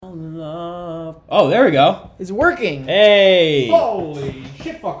Oh, there we go. It's working. Hey. Holy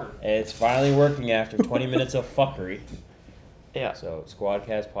shit fucker. It's finally working after 20 minutes of fuckery. Yeah. So,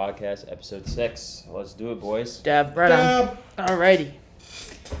 Squadcast Podcast, Episode 6. Let's do it, boys. Dab, right on. Alrighty.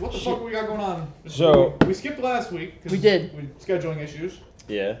 What the fuck we got going on? So- we skipped last week. 'Cause We did. With scheduling issues.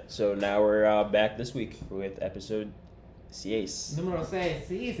 Yeah, so now we're back this week with Episode 6. Numero 6,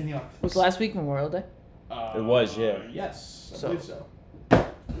 sí, señor. Was last week Memorial Day? It was, yeah. Yes, I So- believe so.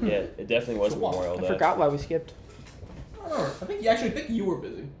 Yeah, it definitely was So what? Memorial Day. I forgot why we skipped. I don't know. I think you were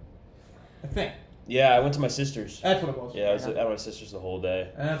busy. I think. Yeah, I went to my sister's. That's what it was. Yeah, I was at my sister's the whole day.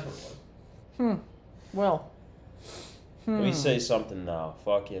 That's what it was. Well. Let me say something though.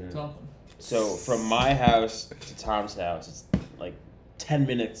 Fucking. Something. So from my house to Tom's house, it's like 10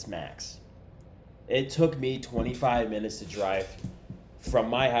 minutes max. It took me 25 minutes to drive from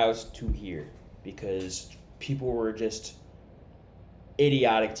my house to here because people were just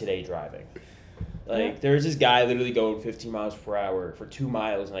idiotic today driving. Like, there was this guy literally going 15 miles per hour for 2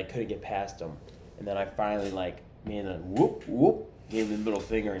 miles, and I couldn't get past him. And then I finally, gave him the middle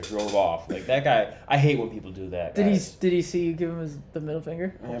finger and drove off. Like, that guy, I hate when people do that. Did he see you give him the middle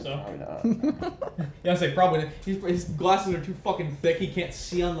finger? Yeah, so? probably not. Yeah, I say probably. His glasses are too fucking thick. He can't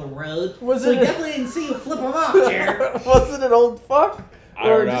see on the road. Was so it- he definitely didn't see you flip him off, Jared. Was it an old fuck? I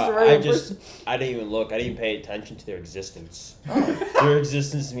don't Or just a know. regular person? I didn't even look. I didn't even pay attention to their existence. Their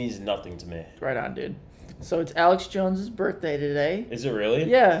existence means nothing to me. Right on, dude. So it's Alex Jones's birthday today. Is it really?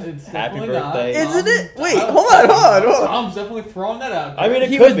 Yeah. It's Happy definitely not. birthday. Isn't it? Wait, Tom- hold on. Tom's definitely throwing that out there. I mean, it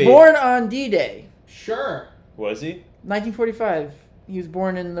He could was be. born on D-Day, Sure. Was he? 1945. He was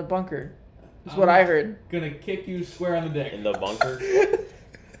born in the bunker. That's what I heard. Gonna kick you square on the dick. In the bunker?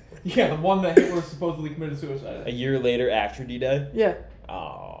 Yeah, the one that Hitler supposedly committed suicide. A year later after D-Day? Yeah.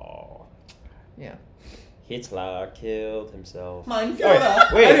 Oh. Yeah. Hitler killed himself. Mine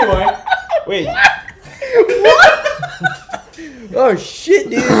Alright, wait. Anyway. Wait. Oh shit,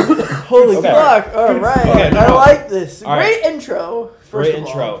 dude! Holy Okay. fuck! All right, Okay, no. I like this. All Great intro. Great First of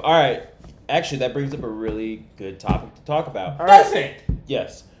intro. all. Alright. Actually, that brings up a really good topic to talk about. All That's right. it.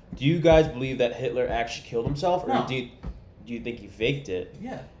 Yes. Do you guys believe that Hitler actually killed himself? Or No. do you think he faked it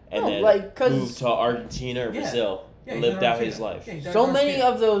Yeah. and No, then like, 'cause- moved to Argentina or Yeah. Brazil Yeah, and he's lived in out Argentina. his life? Yeah, he's in So many Argentina.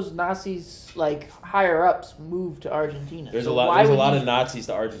 of those Nazis, higher ups, moved to Argentina. There's So a lot. why There's a would lot he- of Nazis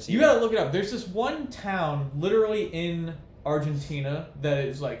to Argentina. You gotta look it up. There's this one town literally in Argentina that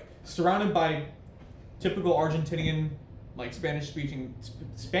is surrounded by typical Argentinian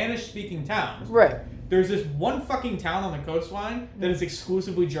Spanish speaking towns. Right. There's this one fucking town on the coastline that is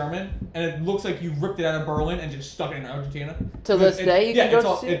exclusively German, and it looks like you ripped it out of Berlin and just stuck it in Argentina. To this day, you can go it's to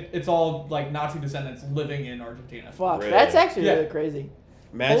all see it? it's all Nazi descendants living in Argentina. Fuck. Really? That's actually Yeah. really crazy.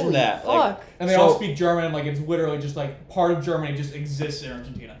 Imagine Holy that. Fuck. And they all speak German, it's literally just part of Germany just exists in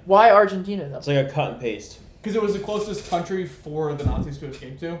Argentina. Why Argentina though? It's like a cut and paste. Because it was the closest country for the Nazis to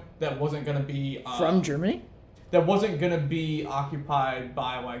escape to that wasn't going to be From Germany? that wasn't going to be occupied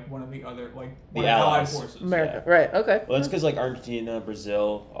by one of the other one of the Allied Allies. forces. America. Right. Okay. Well, that's because Argentina,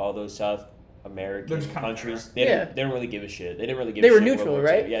 Brazil, all those South American They're just kinda countries, there. they didn't really give a shit. They didn't really give. They a were shit in neutral, World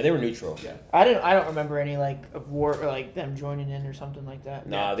War II. right? Yeah, they were neutral. Yeah. I don't remember any of war or them joining in or something like that.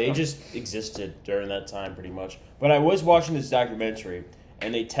 Nah, they just existed during that time pretty much. But I was watching this documentary,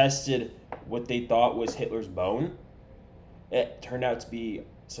 and they tested what they thought was Hitler's bone. It turned out to be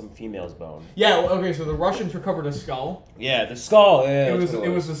some female's bone. Yeah. Well, okay. So the Russians recovered a skull. Yeah, the skull. Yeah, It that's was what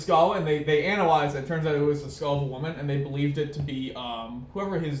it was a skull, and they analyzed it. Turns out it was the skull of a woman, and they believed it to be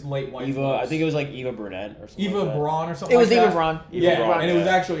whoever his late wife Eva. was. I think it was Eva Brunette or something. Eva like that. Braun or something. It was like Eva that. Braun. Yeah, Braun. and it was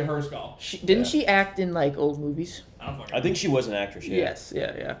actually her skull. Didn't she act in old movies? I think she was an actress. Yeah. Yes.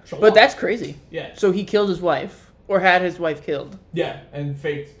 Yeah. Sure. But that's crazy. Yeah. So he killed his wife, or had his wife killed. Yeah, and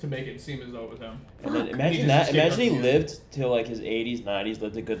faked to make it seem as though it was him. And then He imagine just that. escaped Imagine he Argentina. lived till his 80s, 90s,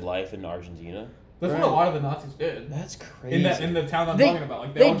 lived a good life in Argentina. That's Right. what a lot of the Nazis did. That's crazy. In the town I'm They- talking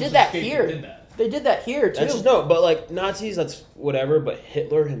about, they all did just that escaped here. and Did that. They did that here too. That's just but Nazis, that's whatever. But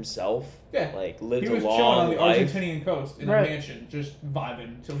Hitler himself, Yeah, lived he was a chilling on long the life. Argentinian coast in Right. a mansion, just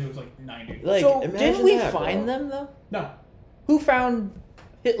vibing until he was 90. So imagine didn't we that, find bro. them though? No. Who found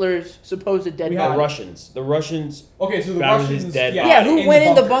Hitler's supposed dead We The have- body? Russians. The Russians. Okay, so the Found his Russians. dead Yeah, who went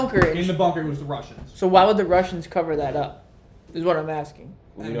in the bunker? In the bunker, it was the Russians. So why would the Russians cover that up? Is what I'm asking.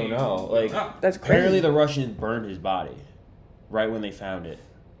 We I don't mean, know. That's crazy. Apparently the Russians burned his body, right when they found it.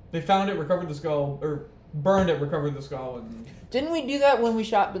 They found it, recovered the skull, or burned it, recovered the skull, and Didn't we do that when we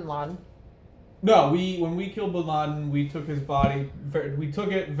shot Bin Laden? no, when we killed Bin Laden, we took his body, we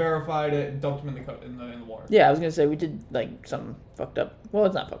took it, verified it, and dumped him in the water. Yeah, I was gonna say we did something fucked up. Well,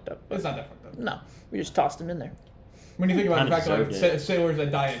 it's not fucked up. It's not that fucked up. No, we just tossed him in there. When you think about the Kinda fact that like, deserved it. sailors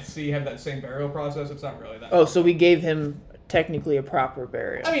that die at sea have that same burial process, it's not really that. Oh, so we gave him technically a proper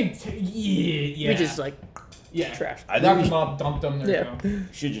burial. I mean, yeah. We just like yeah. trash. I think Wrapped we them up, dumped them. There Yeah. you go.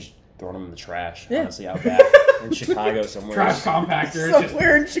 should just throw them in the trash. Yeah. Honestly, out back in Chicago somewhere. Trash compactor. Just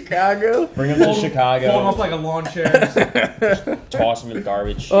Somewhere in Chicago. Bring them to fold 'em Chicago. up like a lawn chair. Toss them in the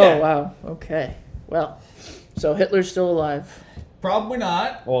garbage. Oh Yeah. wow. Okay. Well, so Hitler's still alive. Probably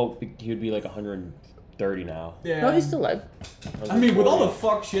not. Well, he would be like 130 now. Yeah. No, he's still alive. I mean, with all the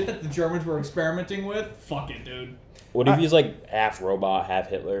fuck shit that the Germans were experimenting with, fuck it, dude. What if he's like half robot, half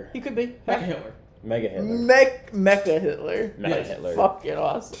Hitler? He could be. Heck Hitler. Mega Hitler. Mecha Hitler. Mega Yes. Hitler. Fucking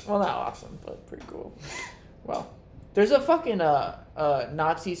awesome. Well, not awesome, but pretty cool. Well, there's a fucking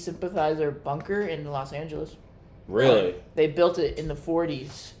Nazi sympathizer bunker in Los Angeles. Really? They built it in the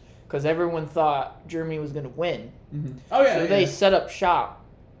 40s because everyone thought Germany was going to win. Mm-hmm. Oh yeah. So yeah. they set up shop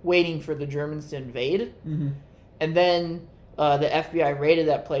waiting for the Germans to invade. Mm-hmm. And then the FBI raided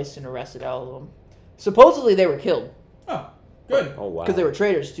that place and arrested all of them. Supposedly they were killed Oh, good. Oh wow. because they were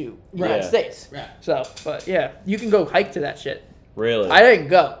traitors to the United Yeah. States. Right. So, but yeah, you can go hike to that shit. Really? I didn't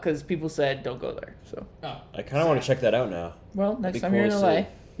go because people said don't go there. So, Oh. I kind of want to check that out now. well, next Be time cool you're in to LA, see.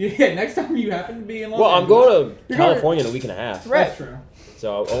 Yeah. Next time you happen to be in Los Well, I'm Angeles. going to You're going- California in a week and a half. Right. That's true.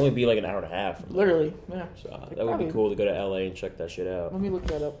 So I'll only be like an hour and a half. From there. literally, yeah. So that would Probably. be cool to go to LA and check that shit out. Let me look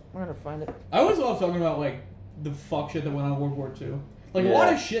that up. I'm gonna find it. I always love talking about like the fuck shit that went on in World War II. Like a Yeah.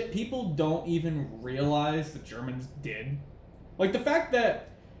 lot of shit people don't even realize the Germans did. Like the fact that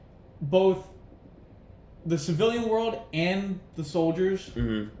both the civilian world and the soldiers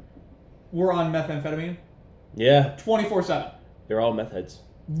Mm-hmm. were on methamphetamine Yeah, 24/7. they're all meth heads.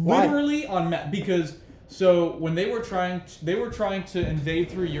 Why? Literally on meth because so when they were trying to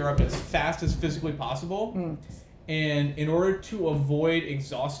invade through Europe as fast as physically possible. Mm. And in order to avoid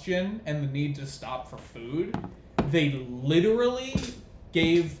exhaustion and the need to stop for food, they literally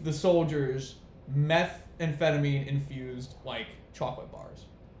gave the soldiers methamphetamine infused like chocolate bars.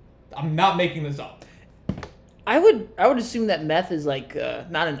 I'm not making this up. I would assume that meth is like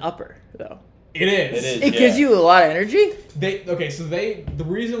not an upper though. It is. It is. It Yeah. gives you a lot of energy. The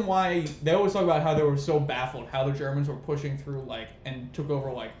reason why they always talk about how they were so baffled how the Germans were pushing through like and took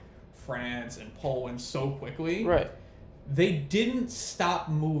over like France and Poland so quickly. Right. They didn't stop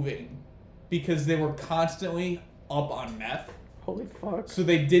moving because they were constantly up on meth. Holy fuck. So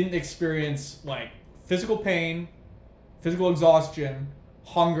they didn't experience like physical pain, physical exhaustion,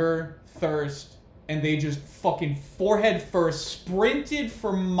 hunger, thirst, and they just fucking forehead first sprinted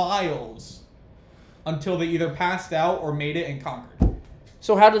for miles until they either passed out or made it and conquered.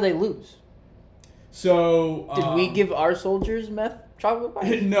 So how did they lose? So Did we give our soldiers meth chocolate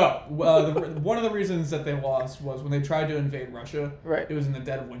bars? No. One of the reasons that they lost was when they tried to invade Russia. Right. It was in the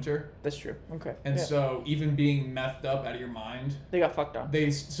dead of winter, That's true. Okay. and Yeah. so even being methed up out of your mind, They got fucked on.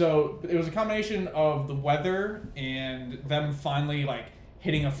 so it was a combination of the weather and them finally like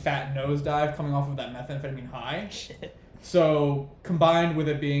hitting a fat nosedive coming off of that methamphetamine high. Shit. So combined with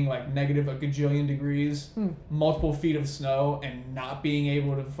it being like negative a gajillion degrees, multiple feet of snow, and not being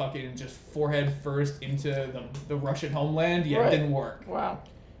able to fucking just forehead first into the Russian homeland, yeah, Right. it didn't work. Wow.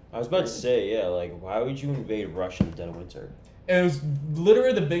 I was about to say, yeah, like, why would you invade Russia in the dead of winter? It was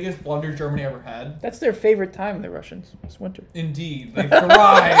literally the biggest blunder Germany ever had. That's their favorite time, the Russians. It's winter. Indeed, they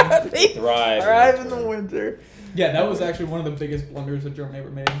thrived. They Thrive. thrive in the winter. Yeah, that was actually one of the biggest blunders that Germany ever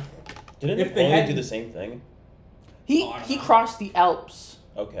made. Didn't If they Napoleon had- do the same thing? He Oh, I don't he know. crossed the Alps.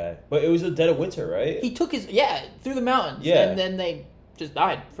 Okay. But it was the dead of winter, right? He took his through the mountains. Yeah. And then they just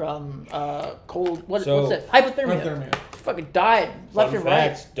died from cold. So- What's that? Hypothermia. Hypothermia. Fucking died left Fun and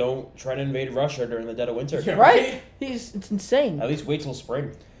right. fact, don't try to invade Russia during the dead of winter. Yeah. Right? It's insane. At least wait till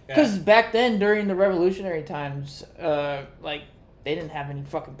spring. Because back then, during the revolutionary times, like they didn't have any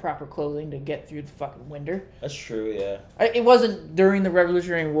fucking proper clothing to get through the fucking winter. That's true, yeah. It wasn't during the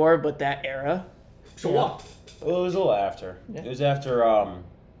Revolutionary War, but that era. So Yeah. what? Well, it was a little after. Yeah. It was after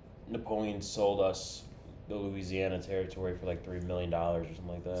Napoleon sold us the Louisiana territory for like $3 million or something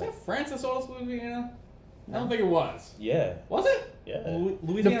like Is that. that France that sold us Louisiana? I don't think it was. Yeah, Was it? yeah.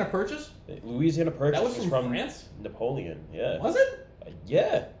 Louisiana Purchase? Louisiana Purchase That was was from from France? Napoleon. Yeah, Was it?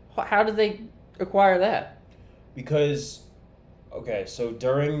 yeah. How did they acquire that? Because, okay, so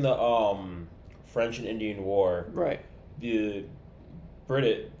during the French and Indian War, Right. the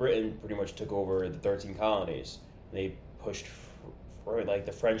Britain pretty much took over the 13 colonies. They pushed for like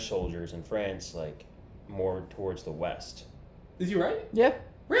the French soldiers in France like more towards the west. Is he right? Yeah.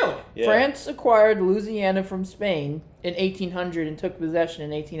 Really? Yeah. France acquired Louisiana from Spain in 1800 and took possession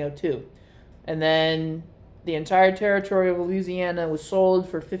in 1802. And then the entire territory of Louisiana was sold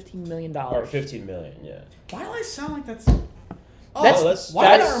for $15 million. Or 15 million, yeah. Why do I sound like that's? That's- why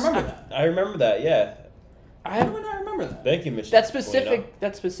did I that's- remember that? I remember that. Yeah. Why do I remember that? Thank you, Mr. That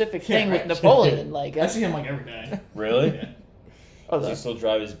specific Yeah, thing right. with Napoleon, like. I see him like every day. Really? Yeah. Oh, Does he the, still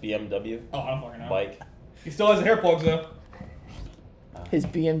drive his BMW Oh, I don't fucking know. bike? He still has the hair plugs though. his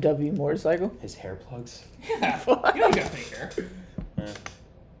BMW motorcycle. His hair plugs? Yeah. You know you gotta fake hair. Yeah.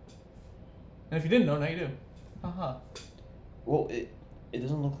 And if you didn't know, now you do. Uh-huh. Well, it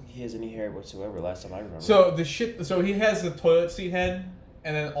doesn't look like he has any hair whatsoever. Last time I remember. So he has the toilet seat head,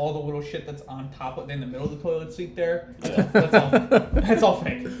 and then all the little shit that's on top of, in the middle of the toilet seat there. Yeah. That's all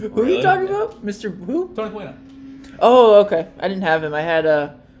fake. Who are Really? you talking about? Mr. Who? Tony Polino. Oh, okay. I didn't have him. I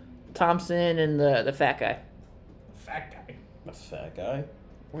had Thompson and the fat guy. Fat guy. A fat guy?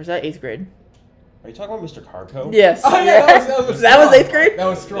 Where's that 8th grade? Are you talking about Mr. Carco? Yes. Oh yeah, that was That was strong. 8th grade? That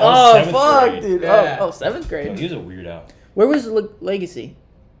was strong. Oh, seventh fuck, grade. dude. Yeah. Oh, 7th No, grade. he was a weirdo. Where was Legacy?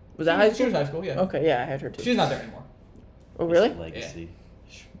 Was that high She school? was high school, yeah. Okay, yeah, I had her too. She's not there anymore. Oh, really? His legacy.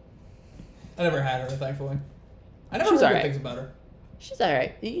 I never had her, thankfully. I never She's heard alright. good things about her. She's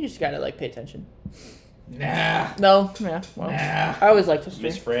alright. You just gotta, like, pay attention. Nah. No? Yeah. Well, Nah. I always liked history.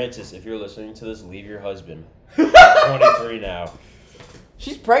 Miss Francis, if you're listening to this, leave your husband. 23 now.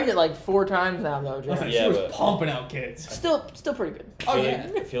 She's pregnant, like, 4 times now, though, Jared. Yeah, She was but- pumping out kids. Still pretty good. Oh, I feel yeah.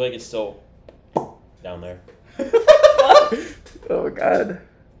 Like, I feel like it's still down there. Oh, God.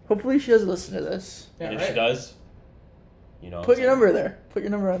 Hopefully she doesn't listen to this. Yeah, And if right? she does, you know. Put your number there. Put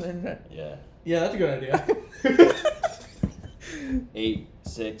your number on the internet. Yeah. Yeah, that's a good idea. 8,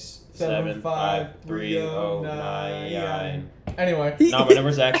 6, 7, 7, 5, 5, 3, 0, 9, 9. Anyway. No, my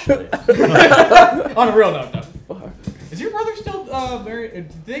number's actually. On a real note, though. Fuck. Is your brother still married?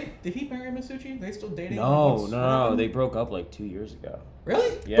 Did he marry Masucci? They still dating? No, What's no, happening? they broke up like 2 years ago.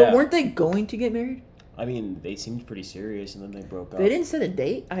 Really? Yeah. But weren't they going to get married? I mean, they seemed pretty serious, and then they broke up. They didn't set a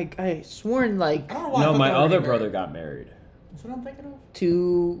date? I sworn, like, I don't know why. I No, thought my they were other getting brother married. got married. That's what I'm thinking of.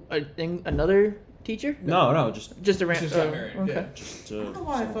 to another teacher? No, just Just a Just random. got married. Okay. Yeah. just. I don't know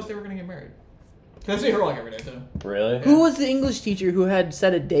why I thought they were gonna get married. Cause I see her like every day too. Really? Who was the English teacher who had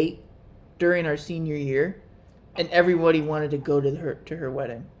set a date during our senior year, and everybody wanted to go to her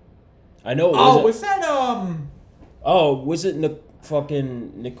wedding? I know. It Oh, wasn't- was that Oh, was it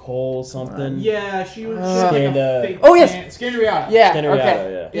fucking Nicole something? Yeah, she was Scanda- fake. Oh, yes. Scandriata. Yeah. Skinner Okay.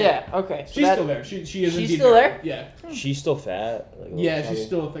 Yada, Yeah. Okay. So She's that- still there. She is She's indeed still married. there? Yeah. She's still fat. Like, Yeah, probably. she's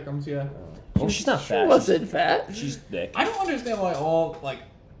still a thickums. Yeah. Oh, she's not She fat. wasn't fat. She's thick. I don't understand why all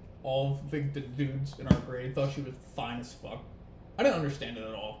the dudes in our grade thought she was fine as fuck. I didn't understand it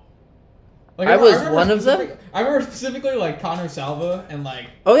at all. Like, I was remember one of them? I remember specifically like Connor Salva and like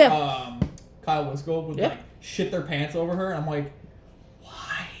Oh, yeah. Kyle Wisco would Yeah. like shit their pants over her, and I'm like,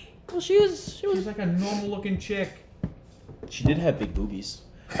 why? Well, she was. She's like a normal looking chick. She did have big boobies.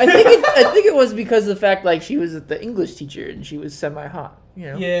 I think it was because of the fact like she was the English teacher and she was semi hot.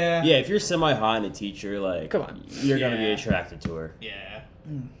 You know. Yeah. Yeah, if you're semi-hot and a teacher, like, Come on. you're gonna be Yeah. attracted to her. Yeah.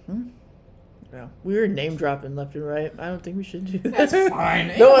 Yeah. We were name dropping left and right. I don't think we should do that. That's fine.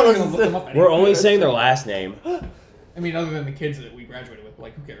 Ain't No one nobody listens gonna look them up We're anyway. only saying their last name. I mean, other than the kids that we graduated with,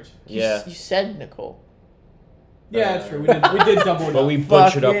 like, who cares? Yeah, You said Nicole. Yeah, that's true. We did double it but up. we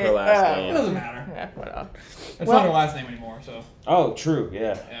butchered up Fuck her it. last It name. doesn't matter. Yeah. Whatever. It's Well- not her last name anymore, so Oh, true.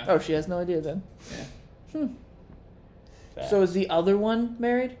 Yeah. yeah. Oh, she has no idea then. Fat. So is the other one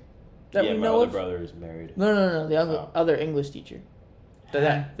married? That yeah, we my know other of? brother is married. No. The Oh. other English teacher.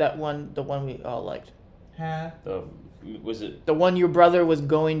 That one, the one we all liked. Huh? Was it? The one your brother was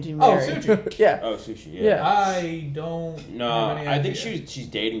going to Oh, marry. Suchi. Yeah. Oh, Sushi. Yeah. Yeah. I don't. No, have any I think idea. she's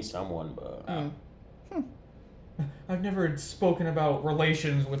dating someone, but Mm. I've never spoken about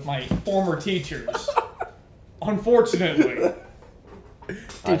relations with my former teachers. Unfortunately.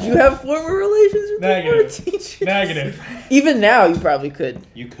 Did you have former relations with your former Negative. teachers? Negative. Even now, you probably could.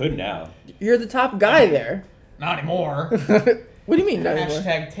 you could now. You're the top guy there. Not anymore. What do you mean? Not anymore?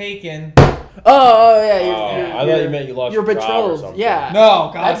 Hashtag taken. Oh yeah, I thought you meant you lost your your job or betrothed. something. Yeah.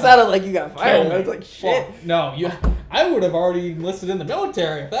 No, God. That sounded like you got Kill fired. me. I was like, shit. Fuck. No, I would have already enlisted in the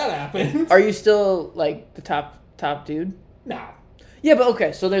military if that happened. Are you still like the top dude? No. Yeah, but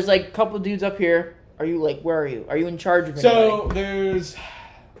okay. So there's like a couple dudes up here. Are you like where are you? Are you in charge of anybody? So there's,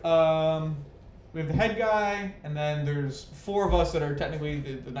 we have the head guy, and then there's 4 of us that are technically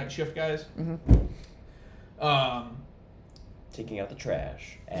the night shift guys. Mhm. Taking out the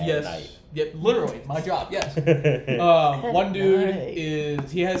trash at Yes. night. Yep. Literally, my job. Yes. At One dude night.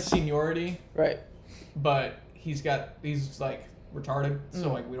 he has seniority, Right. but he's like retarded.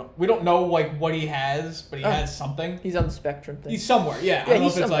 So like we don't know like what he has, but he has something. He's on the spectrum thing. He's somewhere. Yeah. I Yeah, don't know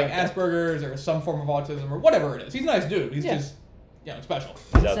he's if it's like somewhere. Asperger's or some form of autism or whatever it is. He's a nice dude. He's Yeah. just special.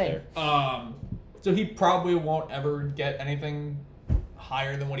 He's out Same. there. So he probably won't ever get anything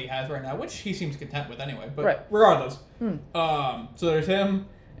higher than what he has right now, which he seems content with anyway. But regardless, so there's him,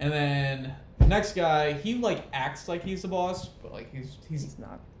 and then the next guy, he like acts like he's the boss, but like he's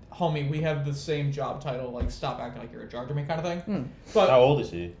not. Homie, we have the same job title. Like, stop acting like you're in charge of me, kind of thing. But how old is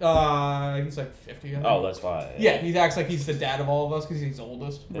he? He's like 50. I think. Oh, that's why. Yeah, he acts like he's the dad of all of us because he's the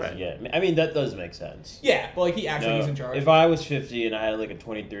oldest. Right. Yeah, I mean that does make sense. Yeah, but like he acts like he's in charge. If I was 50 and I had like a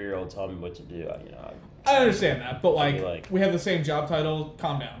 23-year-old tell me what to do, I understand that, but like we have the same job title.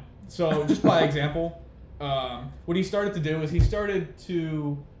 Calm down. So just by example, what he started to do is he started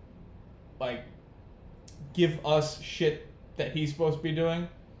to like give us shit that he's supposed to be doing.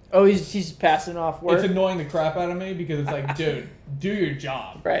 Oh, he's passing off work. It's annoying the crap out of me because it's like, dude, do your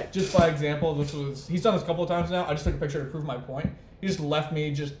job. Right. Just by example, he's done this a couple of times now. I just took a picture to prove my point. He just left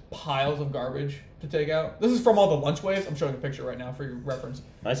me just piles of garbage to take out. This is from all the lunch waste. I'm showing a picture right now for your reference.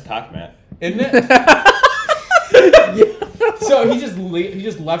 Nice cock, Matt. Isn't it? So he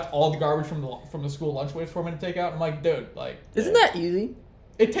just left all the garbage from the school lunch waste for me to take out. I'm like, dude, like, isn't that easy?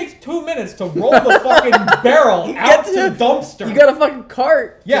 It takes 2 minutes to roll the fucking barrel out to the dumpster. You got a fucking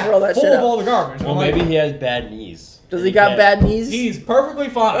cart to roll that full shit of out. all the garbage. Well, maybe he has bad knees. Does he got bad knees? He's perfectly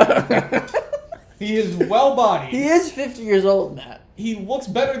fine. He is well-bodied. He is 50 years old, Matt. He looks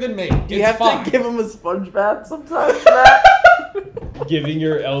better than me. Do you have to give him a sponge bath sometimes, Matt? Giving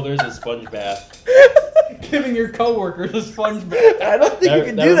your elders a sponge bath. Giving your coworkers a sponge bath. I don't think you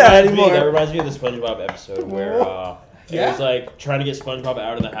can do that anymore. That reminds me of the SpongeBob episode where it was like trying to get SpongeBob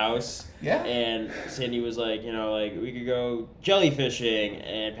out of the house. Yeah. And Sandy was like, we could go jellyfishing,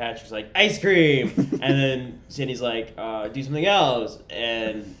 and Patrick's like, ice cream. And then Sandy's like, do something else.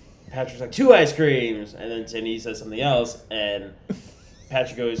 And Patrick's like, 2 ice creams. And then Sandy says something else, and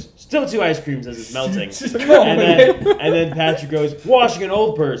Patrick goes, still 2 ice creams as it's melting. and then Patrick goes, washing an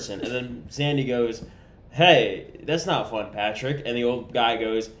old person. And then Sandy goes, hey, that's not fun, Patrick. And the old guy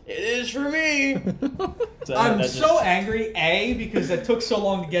goes, it is for me. So I'm so angry, A, because it took so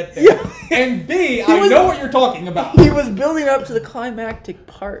long to get there. Yeah. And B, I know what you're talking about. He was building up to the climactic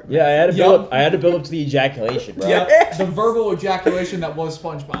part. Yeah, I had to build up to the ejaculation, bro. Yep, the verbal ejaculation that was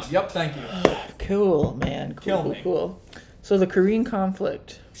SpongeBob. Yep, thank you. Cool, man. Cool. So the Korean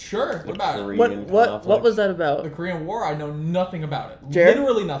conflict. Sure. What about it? What was that about? The Korean War? I know nothing about it. Jared?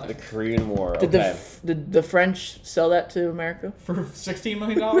 Literally nothing. The Korean War. Did the French sell that to America? For $16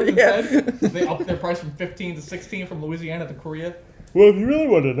 million instead? They upped their price from 15 to 16 from Louisiana to Korea. Well, if you really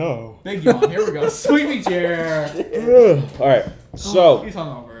want to know. Big yawn. Here we go. Sweetie chair. All right. So. He's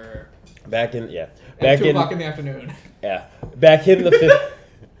hungover. Back in 2 o'clock in the afternoon. Yeah. Back in the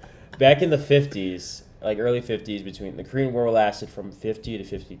 50s. Like early 50s, between the Korean War lasted from 50 to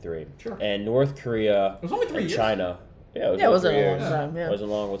 53. Sure. And North Korea it was only 3 years. China. Yeah, it wasn't a long time. Yeah. It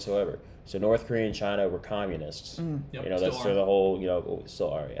wasn't long whatsoever. So North Korea and China were communists. Yep, that's during the whole, still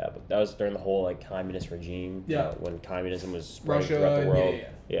are, yeah. But that was during the whole like communist regime. Yeah. When communism was spreading Russia, throughout the world.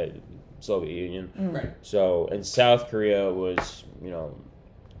 Yeah. Soviet Union. Right. So, and South Korea was,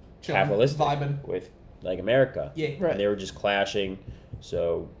 capitalistic vibing with like America. Yeah. Right. And they were just clashing.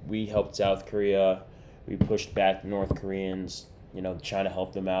 So we helped South Korea. We pushed back the North Koreans. China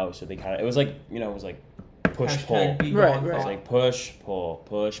helped them out. So they it was like push pull. Right. It was like push pull,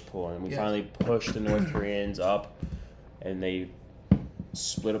 and we finally pushed the North Koreans up, and they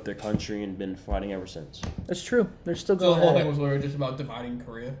split up their country and been fighting ever since. That's true. They're still So going. the whole thing was literally just about dividing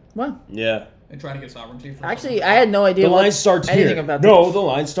Korea. Wow. Yeah. And trying to get sovereignty. Actually, I had no idea. The line starts here. About no, the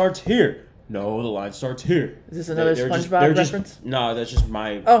line starts here. No, the line starts here. Is this another SpongeBob reference? No, that's just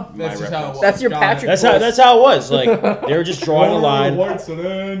my that's just how it was. That's your Patrick. That's how it was. Like they were just drawing a line. Whites it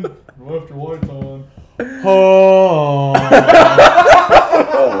in. Left your whites on. Oh.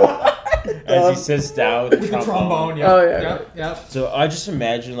 As he sits down with the trombone. Yeah. Oh yeah. So I just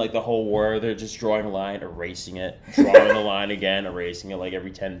imagine like the whole war. They're just drawing a line, erasing it, drawing the line again, erasing it like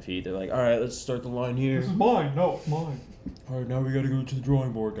every 10 feet. They're like, all right, let's start the line here. This is mine. No, it's mine. All right, now we got to go to the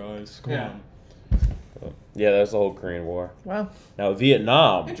drawing board, guys. Come on. Yeah, that's the whole Korean War. Wow. Now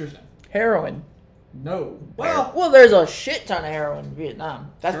Vietnam. Interesting. Heroin. No. Well, there's a shit ton of heroin in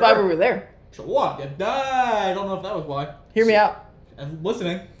Vietnam. That's why we were there. So what? You died. I don't know if that was why. Hear me out. I'm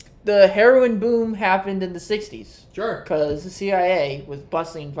listening. The heroin boom happened in the 60s. Sure. Because the CIA was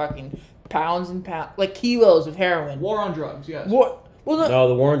busting fucking pounds and pounds, like kilos of heroin. War on drugs, yes. Well, no,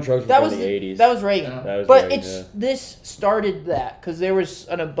 the war on drugs was in the 80s. That was Reagan. Yeah. That was but Reagan, this started that because there was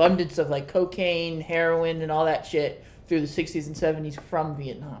an abundance of like cocaine, heroin, and all that shit through the 60s and 70s from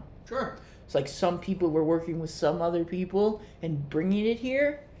Vietnam. Sure. It's like some people were working with some other people and bringing it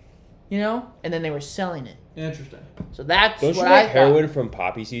here, and then they were selling it. Interesting. So that's Don't what you I make heroin from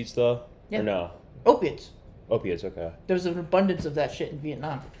poppy seeds though? Yeah. Or no? Opiates. Opiates, okay. There was an abundance of that shit in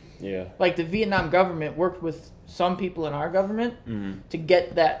Vietnam. Yeah. Like the Vietnam government worked with some people in our government Mm-hmm. to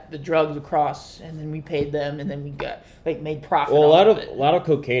get the drugs across, and then we paid them, and then we got made profit. Well, off a it. lot of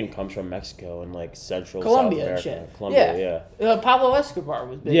cocaine comes from Mexico and like Central Colombia South and America. shit. Colombia, yeah. Pablo Escobar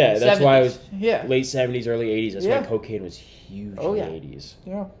was big. Yeah, in the that's why it 70s. was late 70s, early 80s. That's Yeah. why cocaine was huge Oh, in yeah. the 80s.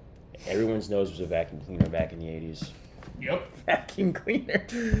 Yeah. Everyone's nose was a vacuum cleaner back in the 80s. Yep. Vacuum cleaner.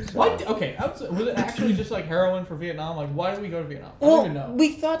 What? Okay, was it actually just like heroin for Vietnam? Like, why did we go to Vietnam? I Well, don't even know.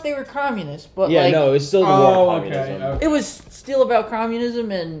 we thought they were communists, but Yeah, like no, it's still the war of communism. okay. it was still about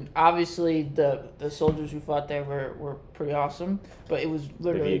communism, and obviously the soldiers who fought there were pretty awesome, but it was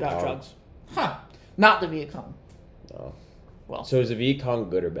literally Viet about Cong. drugs. Huh. Not the Viet Cong. No. Well. So is the Viet Cong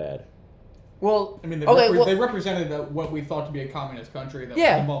good or bad? Well, I mean, they they represented what we thought to be a communist country that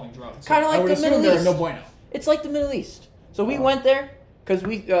Yeah. was involving drugs. Kinda like I would the assume Middle they're East. no bueno. It's like the Middle East. So we went there because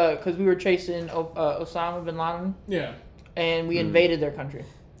we were chasing Osama bin Laden, Yeah. and we invaded their country,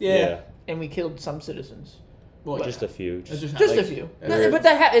 and we killed some citizens. Well, Just a few. That's just Just like, a few. We're- But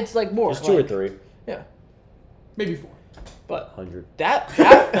it's like more. Just two or like- three. Yeah. maybe 4. But 100. that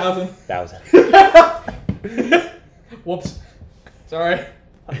 1,000. 1,000. Whoops. Sorry.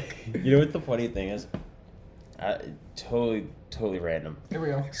 You know what the funny thing is? Totally random. Here we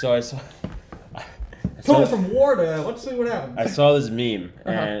go. So I saw Total from war to let's see what happens. I saw this meme,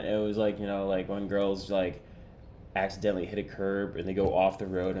 and it was like, like when girls like accidentally hit a curb and they go off the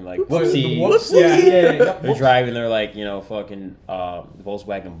road and like The whoopsie. whoops. Yeah. They're driving their like fucking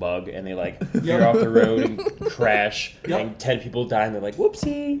Volkswagen Bug, and they like veer off the road and crash, and 10 people die, and they're like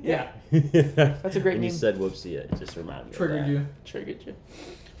whoopsie. Yeah. That's a great when you meme. said whoopsie, it just reminded me. Triggered of that. you. triggered you.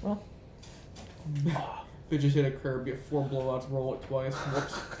 Well, They just hit a curb, get 4 blowouts, roll it twice.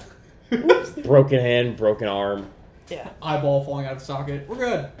 Whoops. Broken hand, broken arm, yeah. Eyeball falling out of the socket. We're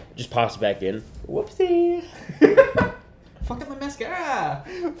good. just pops back in. Whoopsie. Fucking my mascara.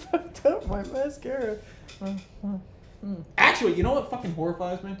 Fucked up my mascara. Actually, you know what fucking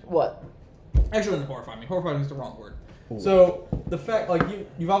horrifies me? What? Actually, doesn't horrify me. Horrify me is the wrong word. So the fact, like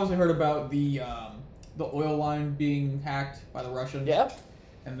you've obviously heard about the oil line being hacked by the Russians. Yep.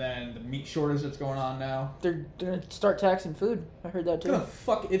 And then the meat shortage that's going on now. They're gonna start taxing food. I heard that It's too.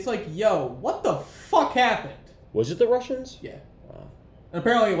 gonna it's like, yo, what the fuck happened? Was it the Russians? Yeah. Wow. And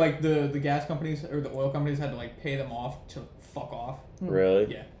apparently, like the gas companies or the oil companies had to like pay them off to fuck off.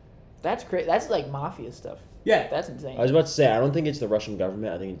 Really? Yeah. That's great. That's like mafia stuff. Yeah. That's insane. I was about to say, I don't think it's the Russian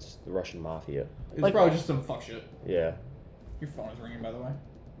government. I think it's the Russian mafia. It's like- probably just some fuck shit. Yeah. Your phone is ringing, by the way.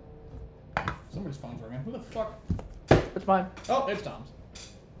 Somebody's phone's ringing. Who the fuck? It's mine. Oh, it's Tom's.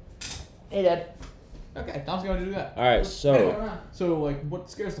 Hey, Dad. Okay, Tom's going to do that. All right, so So, like, what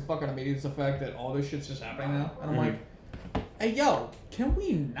scares the fuck out of me is the fact that all this shit's just happening now. And I'm Mhm. like, hey, yo, can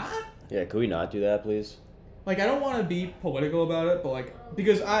we not? yeah, could we not do that, please? Like, I don't want to be political about it, but, like,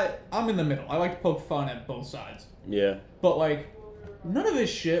 because I'm in the middle. I like to poke fun at both sides. Yeah. But, like, none of this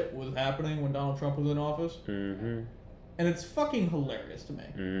shit was happening when Donald Trump was in office. Mm-hmm. And it's fucking hilarious to me.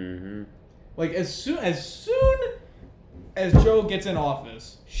 Mm-hmm. Like, as soon as Joe gets in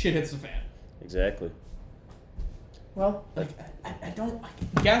office, shit hits the fan. Exactly. Well, Like, I don't...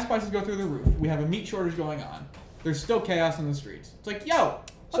 Gas prices go through the roof. We have a meat shortage going on. There's still chaos in the streets. It's like, yo,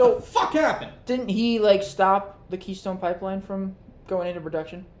 what the fuck happened? didn't he like stop the Keystone Pipeline from going into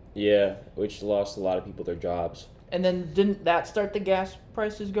production? Yeah, which lost a lot of people their jobs. And then didn't that start the gas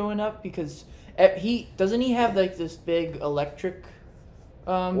prices going up? Because he have like this big electric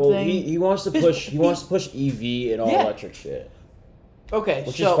Well, thing. he wants to push EV and all Yeah. electric shit, Okay,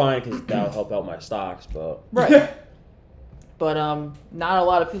 which so is fine because that'll help out my stocks. But right. But not a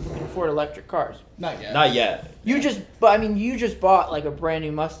lot of people can afford electric cars. Not yet. not yet. You just bought like a brand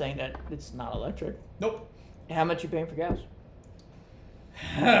new Mustang that it's not electric. Nope. How much you paying for gas?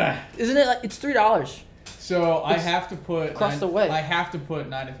 Isn't it like it's $3? So I It's have to put across the way. I have to put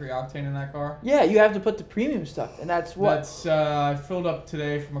 93 octane in that car. Yeah, you have to put the premium stuff, and that's what. That's I filled up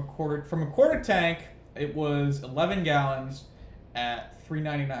today from a quarter tank. It was 11 gallons at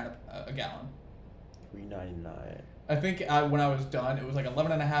 $3.99 a gallon. $3.99. I think when I was done, it was like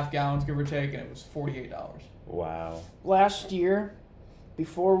 11 and a half gallons, give or take, and it was $48. Wow. Last year,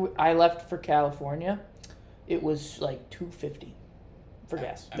 before I left for California, it was like $2.50 for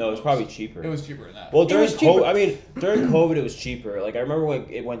gas. At No, it was most. probably cheaper. It was cheaper than that. Well, It during was cheaper. during COVID, it was cheaper. Like I remember when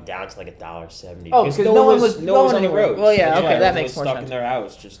it went down to like $1.70. Oh, because no one was on the anywhere. roads. Well, yeah, That's okay, why that everyone makes was more stuck sense. in their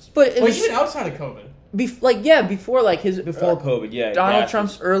house just But it Like, was even outside of COVID. before like his before COVID. Yeah, Donald gas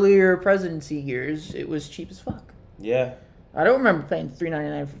Trump's was- earlier presidency years. It was cheap as fuck. Yeah. I don't remember paying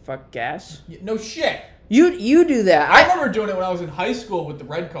 $3.99 for fuck gas. No shit. You do that. I remember doing it when I was in high school with the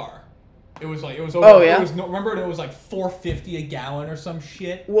red car. It was over. Oh, yeah? Remember it was like $4.50 a gallon or some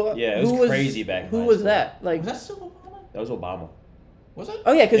shit. Well, Yeah, it was crazy back Who then. was that? Like, Was that still Obama? That was Obama. Was it?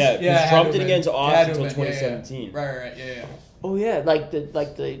 oh yeah, because Yeah, because it Trump had to didn't have get into been. It had office to until have been, yeah, 2017. Right, yeah. oh yeah,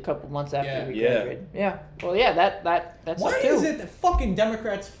 like the couple months after Yeah. we Yeah. graduated. Yeah. Well, yeah, that's Why up too. is it that fucking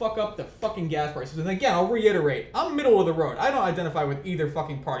Democrats fuck up the fucking gas prices? And again, I'll reiterate, I'm middle of the road. I don't identify with either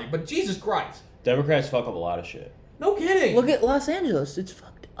fucking party, but Jesus Christ. Democrats fuck up a lot of shit. No kidding. Look at Los Angeles. It's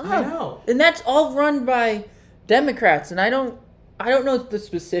fucked up. I know. And that's all run by Democrats. And I don't know the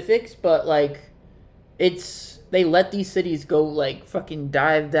specifics, but like, they let these cities go like fucking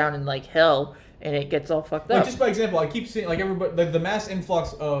dive down in like hell, and it gets all fucked Like, up. just by example, I keep seeing, like, everybody, the mass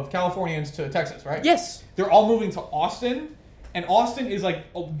influx of Californians to Texas, right? Yes. They're all moving to Austin, and Austin is,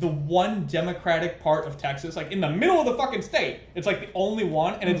 like, the one Democratic part of Texas. Like, in the middle of the fucking state. It's, like, the only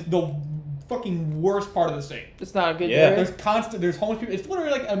one, and it's the fucking worst part of the state. It's not a good Yeah. area. There's homeless people. It's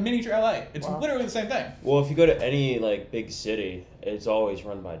literally like a miniature LA. It's Wow. literally the same thing. Well, if you go to any like big city, it's always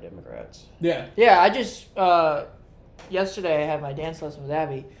run by Democrats. Yeah. Yeah, I just yesterday I had my dance lesson with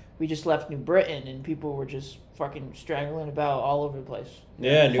Abby. We just left New Britain, and people were just fucking straggling about all over the place.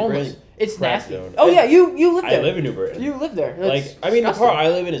 Yeah, New Homeless. Britain. It's crack nasty. zone. Oh yeah, you live there. I live in New Britain. You live there. Like, It's I mean, the disgusting. part I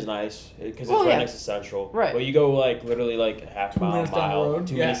live in is nice because it's Oh, right yeah. next to Central. Right. But you go like literally like half 2 mile, minutes down the mile, road.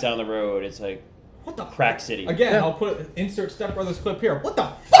 2 Yeah. minutes down the road. It's like What the crack city. Again, Yeah. I'll insert Step Brothers clip here. What the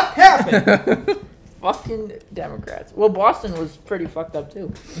fuck happened? Fucking Democrats. Well, Boston was pretty fucked up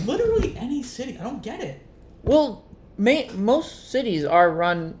too. Literally any city. I don't get it. Well, most cities are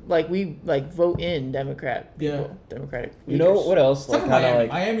run like we like vote in Democrat people. Yeah. Democratic. You know leaders. what else? Except Like for kind of Miami.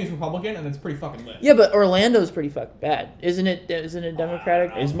 like Miami's Republican, and it's pretty fucking lit. Yeah, but Orlando's pretty fucking bad, isn't it? Isn't it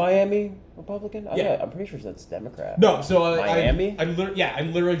Democratic? is Miami Republican? Yeah. I'm pretty sure that's Democrat. No, so Miami? I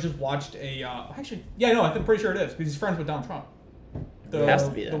literally just watched a. Actually, yeah, no, I'm pretty sure it is because he's friends with Donald Trump. It has to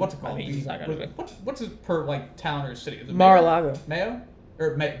be The, them. what's it called? I mean, he's not gonna be. What's his per like town or city? Is it Mar-a-Lago. Mayo?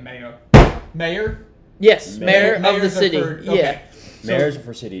 Or Mayo? Mayor? Yes, mayor of the Mayors are city. for- Yeah. okay. So Mayors are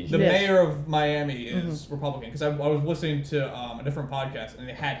for cities. the Yes. mayor of Miami is Republican because I was listening to a different podcast and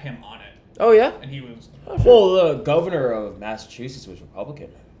they had him on it Oh yeah. and he was. Well, the governor of Massachusetts was Republican.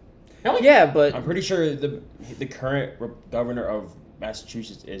 Yeah, but I'm pretty sure the current governor of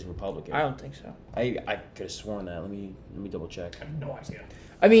Massachusetts is Republican. I don't think so. I could have sworn that. Let me double check. I have no idea.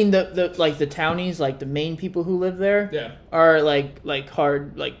 I mean, the like the townies, like the main people who live there, Yeah. are like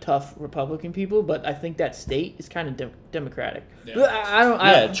hard, like tough Republican people. But I think that state is kind of Democratic. Yeah. But I don't.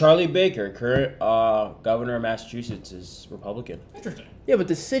 Yeah, Charlie Baker, current governor of Massachusetts, is Republican. Interesting. Yeah, but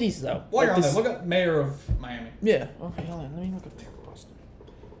the cities though. While you're like on the there, look up mayor of Miami. Yeah. Okay, hold on. Let me look up mayor of Boston.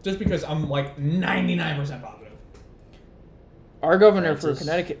 Just because I'm like 99% positive. Our governor for Francis.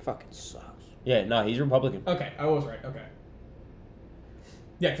 Connecticut fucking sucks. Yeah, no, he's Republican. Okay, I was right. Okay.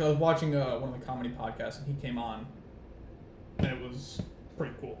 Yeah, because I was watching one of the comedy podcasts and he came on, and it was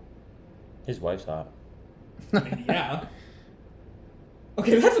pretty cool. His wife's hot. I mean, yeah.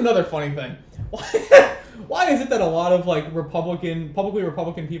 Okay, that's another funny thing. Why is it that a lot of like publicly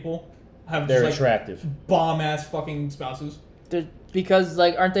Republican people have They're just, like, attractive. bomb ass fucking spouses? Because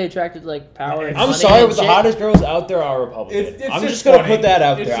like, aren't they attracted to like power? And I'm money sorry, and but the shit? hottest girls out there are Republican. It's I'm just just gonna funny. put that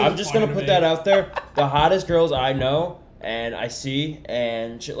out It's there. just I'm just funny gonna to put me. that out there. The hottest girls I know and I see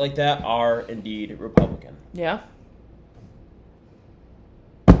and shit like that are indeed Republican. Yeah.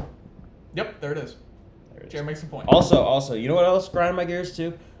 Yep, there it is. There it is. Jared makes a point. Also, you know what else grinding my gears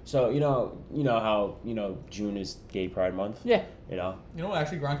too? So you know how June is Gay Pride Month. Yeah. You know. You know what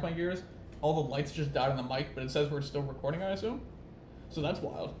actually grinds my gears? All the lights just died on the mic, but it says we're still recording, I assume. So that's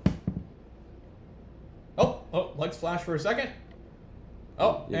wild. Oh, lights flash for a second.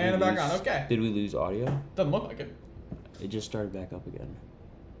 Oh, Did and we the back lose- on. Okay. Did we lose audio? Doesn't look like it. It just started back up again.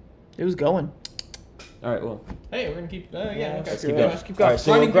 It was going. All right, well, Hey, we're gonna keep. Yeah, okay. let's Screw keep it. going. Let's keep All going. right,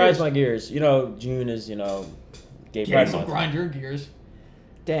 so Grinding what grinds gears. my gears? June is Gay Yeah, Pride so Month. grind your gears.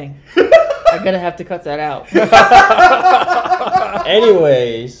 Dang. I'm gonna have to cut that out.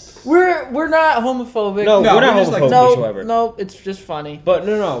 Anyways, We're not homophobic. no, No, we're not we're just like- homophobic no, whatsoever. no, it's just funny. But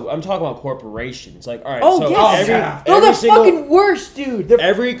no, I'm talking about corporations. Like, all right, Oh so yes, every, yeah. they're every the single, fucking worst, dude. They're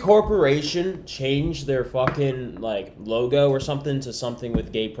every corporation changed their fucking like logo or something to something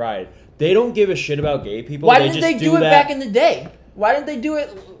with gay pride. They don't give a shit about gay people. Why they didn't just they do it that back in the day? Why didn't they do it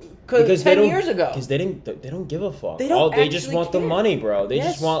because 10 years ago? Because they don't give a fuck. They don't They just actually want the care. money, bro. They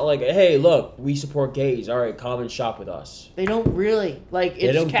Yes. just want like, hey, look, we support gays. All right, come and shop with us. They don't really like. It's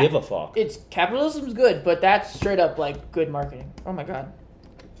They don't give a fuck. It's capitalism's good, but that's straight up like good marketing. Oh my god.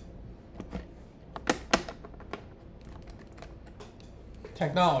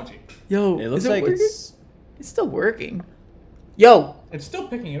 Technology. Yo, It looks is like working? it's It's still working. Yo. It's still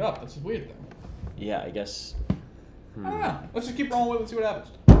picking it up. That's a weird thing. Yeah, I guess. I don't know. Let's just keep rolling with it and see what happens.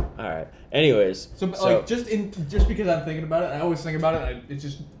 All right. Anyways, So like, just because I'm thinking about it, I always think about it. It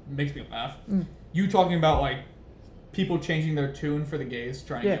just makes me laugh. You talking about like people changing their tune for the gays,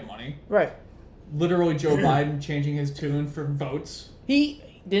 trying to get money. Right. Literally, Joe Biden changing his tune for votes.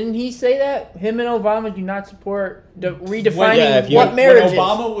 Didn't he say that him and Obama do not support redefining what what marriage When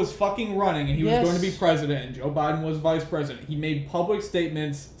Obama was fucking running and he was Yes. going to be president and Joe Biden was vice president, he made public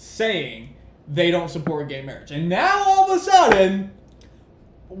statements saying they don't support gay marriage. And now all of a sudden,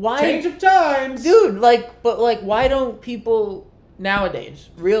 change of times, dude? But why don't people nowadays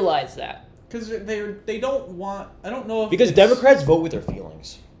realize that? Because they don't want. I don't know if because Democrats vote with their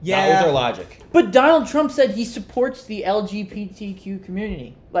feelings, not with their logic. But Donald Trump said he supports the LGBTQ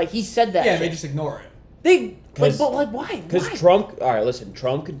community. Like he said that. Yeah, shit. they just ignore it. But why? Because Trump. All right, listen.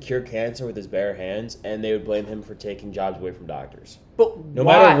 Trump could cure cancer with his bare hands, and they would blame him for taking jobs away from doctors. But no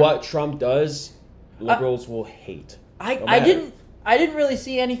matter what Trump does, liberals will hate. I didn't really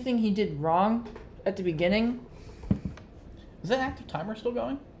see anything he did wrong at the beginning. Is that active timer still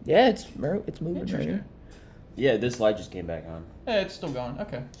going? Yeah, it's moving. Interesting. Right? Yeah, this light just came back on. Yeah, it's still going.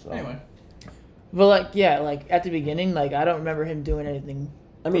 Okay. So. Anyway. But at the beginning, I don't remember him doing anything.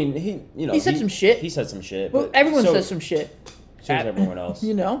 I mean, he said some shit. He said some shit. Well, everyone says some shit. So does everyone else.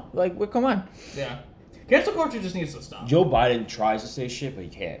 Come on. Yeah. Cancel culture just needs to stop. Joe Biden tries to say shit, but he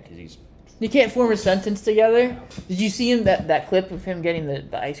can't because You can't form a sentence together. Did you see him that clip of him getting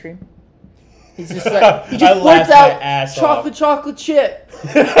the ice cream? He's just like he just blurts out chocolate chip.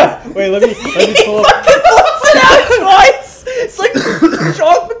 Wait, let me pull up. He blurts it out twice. It's like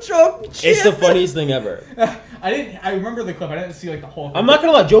chocolate chip. It's the funniest thing ever. I remember the clip. I didn't see the whole thing. I'm not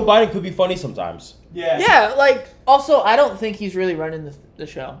gonna lie. Joe Biden could be funny sometimes. Yeah. Yeah, also I don't think he's really running the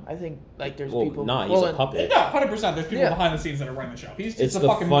show. I think there's people. Nah, he's a puppet. No, 100%. There's people behind the scenes that are running the show. He's just it's the the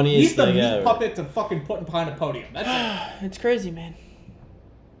fucking funniest he's the thing meat ever. puppet to fucking put behind a podium. That's it. It's crazy, man.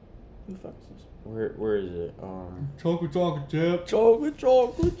 Who the fuck is this? Where is it? Chocolate chip. Chocolate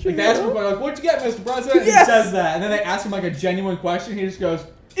chip. They ask him, what'd you get, Mr. President? Yes. He says that. And then they ask him a genuine question. He just goes,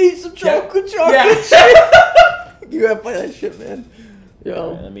 Eat some chocolate chip. You gotta play that shit, man.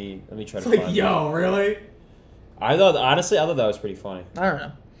 Yo. Right, let me try it's to like, find yo, it. really? I thought that was pretty funny. I don't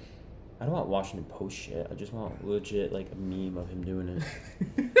know. I don't want Washington Post shit. I just want legit a meme of him doing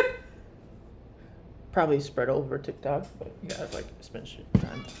it. Probably spread over TikTok, but you gotta spend shit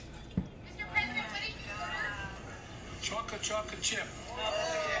time. Mr. President, what is Chocolate chip.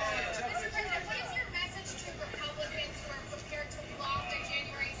 Mr. President, what is your message to Republicans who are prepared to block the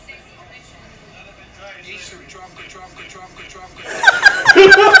January 6th commission? Eat some chocolate.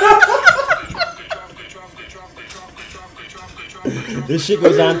 This shit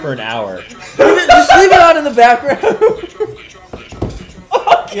goes on for an hour. Just leave it on in the background.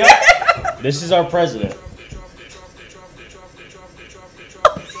 Yep. This is our president.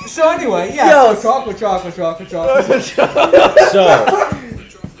 So anyway, yeah. Yo. So chocolate. So,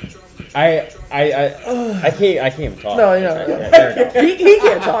 I can't even talk. No. There we go. He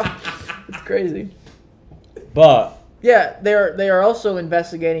can't talk. It's crazy. But Yeah, they are also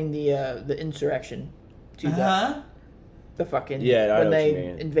investigating the insurrection. The fucking Yeah, I know when what you they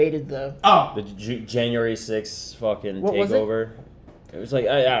mean. invaded the. Oh. the January 6th fucking What was it? takeover. It was I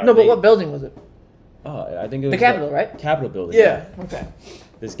don't No, know. but what building was it? Oh, I think it was The Capitol, right? Capitol building. Yeah. Okay.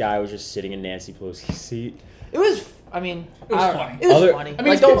 This guy was just sitting in Nancy Pelosi's seat. It was. I mean, It was funny. It was Other- funny. I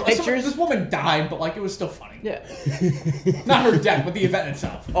mean, those pictures. this woman died, but it was still funny. Yeah. Not her death, but the event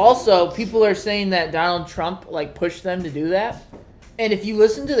itself. Also, people are saying that Donald Trump pushed them to do that. And if you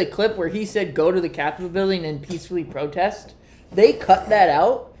listen to the clip where he said go to the Capitol building and peacefully protest, they cut that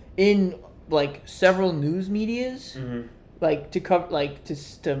out in several news medias, to cover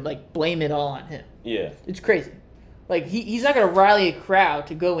to blame it all on him. Yeah. It's crazy. He's not gonna rally a crowd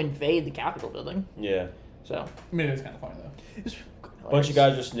to go invade the Capitol building. Yeah. So I mean, it was kind of funny though. it's A bunch of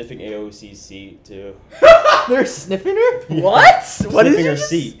guys were sniffing AOC's seat too. They're sniffing her. What? What is Sniffing her it?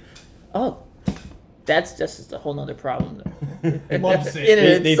 seat. Oh, that's just a whole nother problem. Though. Love to see In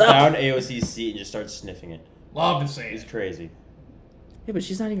it. They itself. found AOC's seat and just started sniffing it. Love to see It's it. crazy. Yeah, but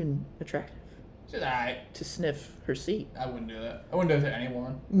she's not even attractive She's alright. to sniff her seat. I wouldn't do that. I wouldn't do it to any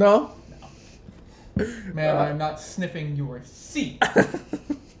woman. No. Man, I'm not sniffing your seat.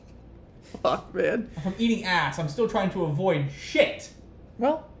 Fuck, man. If I'm eating ass, I'm still trying to avoid shit.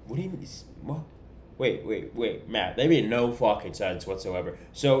 Well, What do you mean? What? Wait, Matt. That made no fucking sense whatsoever.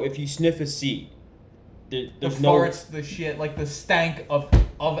 So if you sniff a seat, there's The no. farts, the shit, the stank of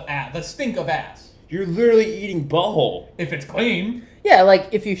ass. The stink of ass. You're literally eating butthole. If it's clean. yeah,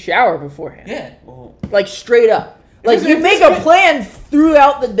 if you shower beforehand. Yeah. Well, Straight up. Like, Because you if make this a plan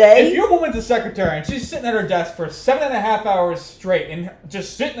throughout the If day. your woman's a secretary and she's sitting at her desk for 7.5 hours straight and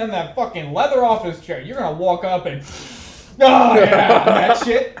just sitting in that fucking leather office chair, you're gonna walk up and oh yeah, that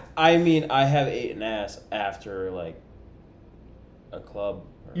shit. I mean, I have eaten ass after like a club.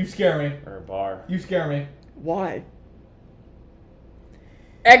 You scare me. Or a bar. You scare me. Why?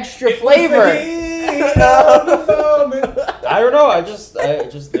 Extra It was flavor. the heat of the moment. I don't know. I just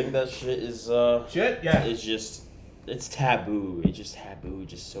think that shit is Shit, yeah. it's taboo. It's just taboo.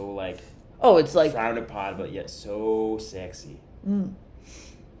 Just so like Oh, it's like frowned upon, but yet so sexy.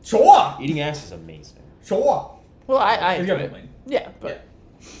 Sure. Eating ass is amazing. Sure. well, I It's enjoy gotta be it. clean. Yeah, but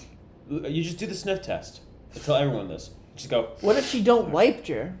You just do the sniff test. I tell everyone this. Just go. what if she don't wipe,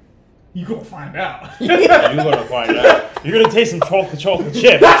 Jer? You gonna find out. You're gonna find out. You're gonna taste some chocolate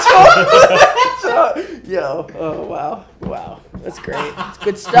chip. Yo, oh wow, that's great. It's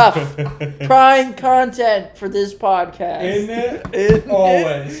good stuff. Prime content for this podcast. Isn't it?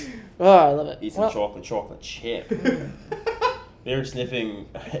 Always. Oh, I love it. Eat some Well, chocolate chip. They were sniffing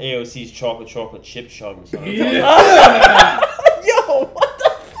AOC's chocolate chip chunks. yo, what the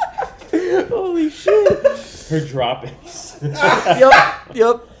fuck? Holy shit. Her droppings.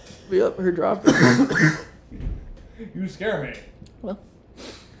 Yep. Her drop. You scare me. Well,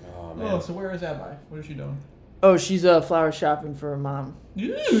 Oh man. Oh, so where is Abby? What is she doing? oh, she's flower shopping for her mom.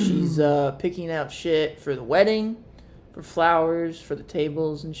 She's picking out shit for the wedding, for flowers, for the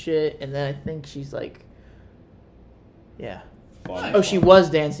tables and shit, and then I think she's like, yeah. Fun. Oh, she was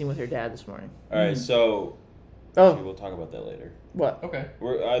dancing with her dad this morning. All right, so Oh, we'll talk about that later. what? Okay.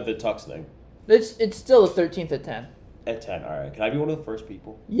 We're the tux thing It's still the 13th at 10. at 10. All right, can I be one of the first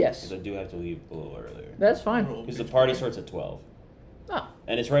people? Yes, Because I do have to leave a little earlier. that's fine. Because the party starts at 12, Oh,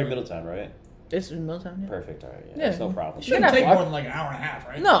 and it's right in Middletown, right? it's in Milltown. Yeah. Perfect. All right, yeah, Yeah. that's no problem. Sure. Shouldn't You're take not more than like an hour and a half,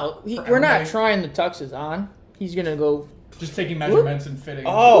 right? No, For we're not everybody? trying the tuxes on. He's gonna go. Just taking measurements and fitting.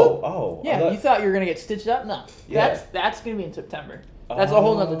 Oh. Yeah, you thought you were gonna get stitched up? No, Yeah. that's gonna be in September. That's a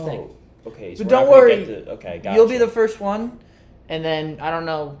whole nother thing. Okay, But we're don't not gonna worry, get okay, gotcha. You'll be the first one, and then I don't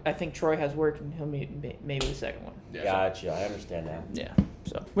know. I think Troy has work, and he'll be maybe the second one. Yeah, Gotcha. I understand now. Yeah,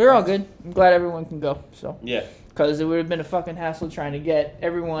 so we're all good. I'm glad everyone can go. So Yeah. because it would have been a fucking hassle trying to get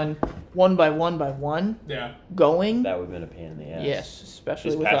everyone one by one Yeah. going. That would have been a pain in the ass. Yes,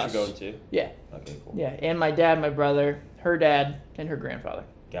 especially Is with Patrick us. going too? Yeah, Okay, cool. yeah, and my dad, my brother, her dad, and her grandfather.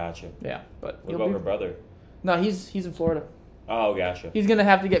 Gotcha. Yeah, but What he'll about be- her brother? No, he's in Florida. Oh, gotcha. He's gonna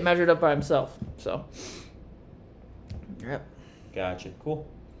have to get measured up by himself. So. Yep. Gotcha. Cool.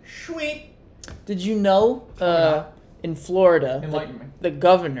 Sweet. Did you know in Florida Enlighten me. the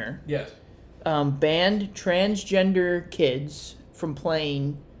governor Yes. banned transgender kids from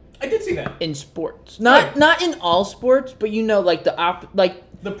playing I did see that. in sports? Not Right. not in all sports, but you know, like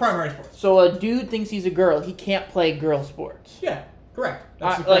The primary sports. so a dude thinks he's a girl, he can't play girl sports Yeah. Correct.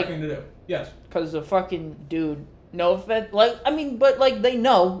 That's the like- correct thing to do. Yes. because the fucking dude. No offense, like I mean, but like they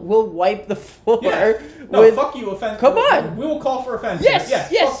know we'll wipe the floor Yeah. No, with. fuck you, offense. Come on. We will call for offense. Yes, Yes.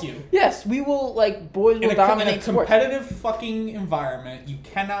 yes, Fuck you. yes. We will like boys will In a dominate sports. competitive fucking environment, you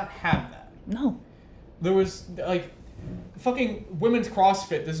cannot have that. No. There was like fucking women's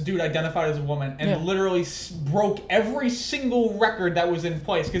CrossFit. This dude identified as a woman and Yeah. literally broke every single record that was in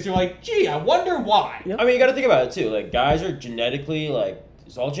place because you're like, gee, I wonder why. Yep. I mean, you got to think about it too. Like, guys are genetically like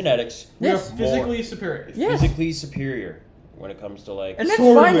it's all genetics. We are Yes. physically superior. Yes. Physically superior when it comes to like. And that's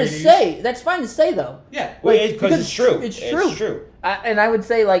Sorry, fine ladies. to say. That's fine to say though. Yeah. Well, like, because it's true. it's true. It's true. And I would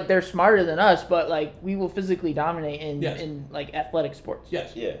say like they're smarter than us, but like we will physically dominate in Yes. in like athletic sports.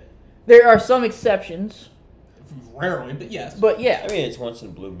 Yes. Yeah. There are some exceptions, Rarely, but yes. but yeah. I mean, it's once in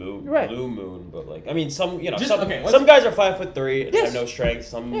a blue moon. Right. Blue moon, but like, I mean, some Just- some okay, let's- some guys are 5'3" and Yes. have no strength.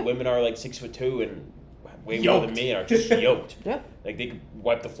 Some Yeah. women are like 6'2" and way more Yoked. than me and are just yoked. Yeah. Like they could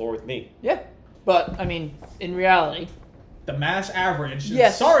wipe the floor with me. Yeah. But I mean, in reality, The mass average.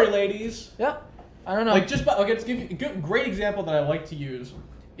 Yes. Sorry, ladies. yeah. I don't know. Like just, okay, let's give you a great example that I like to use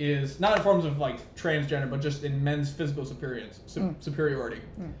is not in forms of like transgender, but just in men's physical superiority.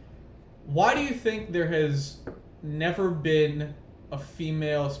 Why do you think there has never been a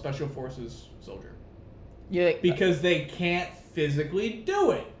female special forces soldier? yeah, Because they can't physically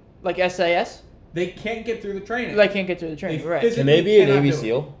do it. like SAS, They can't get through the training. they can't get through the training. They Right. physically Can they be a cannot Navy do it.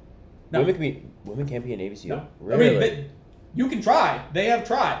 SEAL? No. Women can't be a Navy SEAL. No. Really? I mean, you can try. They have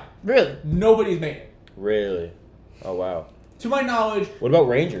tried. Really? Nobody's made it. Really? Oh wow. To my knowledge, What about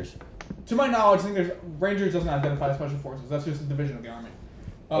Rangers? I think there's Rangers doesn't identify as special forces. That's just a division of the army.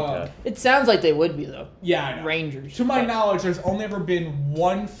 Okay. It sounds like they would be though. Yeah, I know. Rangers. To my But- knowledge, there's only ever been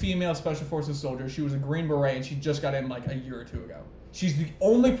one female special forces soldier. She was a Green Beret, and she just got in like a year or two ago. She's the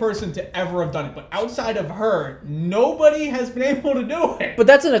only person to ever have done it. But outside of her, nobody has been able to do it. But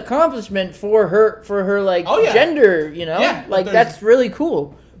that's an accomplishment for her like Oh, yeah. gender, you know? Yeah, like there's- that's really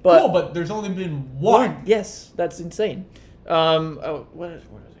cool. But Cool, but there's only been one. Yes, that's insane. What was I gonna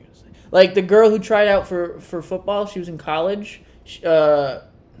say? Like the girl who tried out for football, she was in college.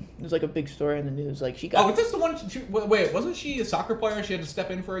 It was like a big story in the news. Like she got Oh, was this the one? Wait, wasn't she a soccer player? She had to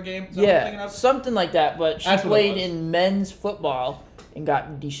step in for a game. Is that what I'm thinking yeah, of? something like that. But she That's what it played was. in men's football and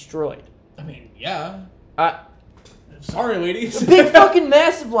got destroyed. I mean, yeah. I Sorry, ladies. Big fucking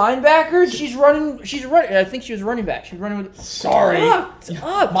massive linebacker. She's running. I think she was running back. She was running with. Sorry. Up.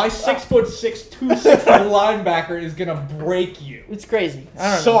 My 6'6", 260 linebacker is gonna break you. It's crazy. I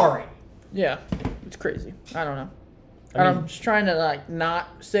don't know. Sorry. Yeah, it's crazy. I don't know. I mean- I'm just trying to like not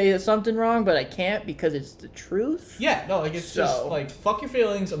say something wrong, but I can't because it's the truth. Yeah, no, like it's just So- like fuck your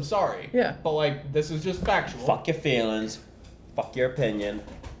feelings. I'm sorry. Yeah. But like this is just factual. Fuck your feelings. Fuck your opinion.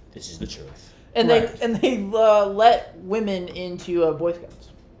 This is the truth. And Right. they let women into Boy Scouts.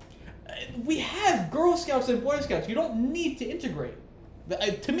 We have Girl Scouts and Boy Scouts. You don't need to integrate.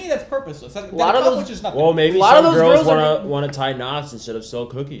 To me, that's purposeless. That lot of those- accomplishes nothing. Well, maybe A lot of some those girls girls are- want to tie knots instead of sell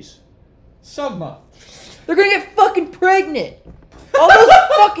cookies. Sugma. They're gonna get fucking pregnant. All those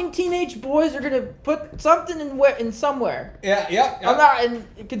fucking teenage boys are gonna put something in somewhere. Yeah. I'm not in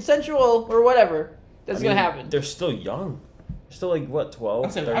consensual or whatever. That's I mean, gonna happen. They're still young. They're still like, what, 12,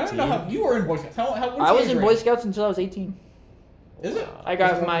 I'm saying, 13? I don't know how you were in Boy Scouts. What's I the was age in range? Boy Scouts until I was 18. Is it? I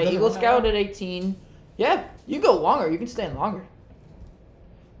got Does it- my does it Eagle run that Scout long? at 18. Yeah, you go longer. You can stand longer.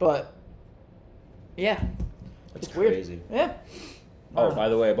 But yeah, That's it's weird. crazy. Yeah. Oh, by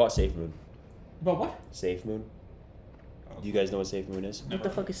the way, I bought Safe Moon. But what? Safe Moon. Do you guys know what Safe Moon is? What the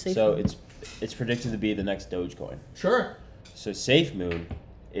fuck is safe? So it's predicted to be the next Dogecoin. Sure. So Safe Moon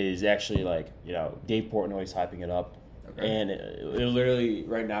is actually like, Dave Portnoy's hyping it up. Okay. And it literally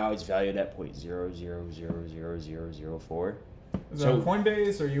right now it's valued at 0.000004. Is it on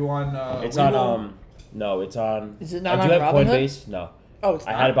Coinbase? Or are you on? It's Webull? on no, it's on. Is it not I do on have Robinhood? Coinbase. No, Oh, it's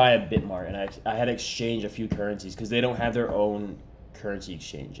I had to buy a Bitmart, and I had to exchange a few currencies because they don't have their own currency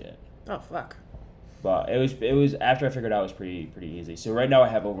exchange yet. Oh fuck. But it was after I figured out it was pretty easy. So right now I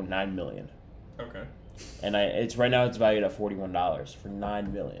have over 9 million, Okay. and it's right now it's valued at $41 for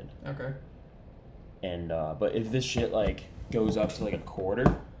 9 million. Okay. And but if this shit like goes up to like a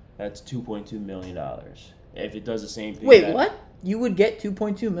quarter, that's $2.2 million. If it does the same thing. Wait, what? You would get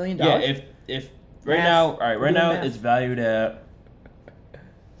 $2.2 million? Yeah, if right Math. now, all right, We're right doing now math. it's valued at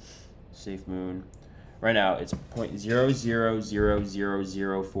Safe Moon. Right now it's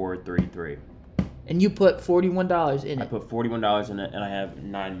 0.00000433. And you put $41 in I it. put $41 in it, and I have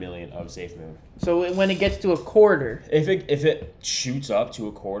 9 million of Safe Moon. So when it gets to a quarter, If it shoots up to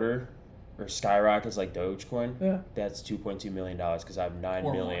a quarter or skyrockets like Dogecoin, yeah, that's $2.2 million because I have 9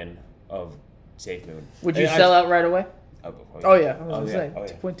 Or million of Safe Moon. would you sell out right away? Oh yeah, I was gonna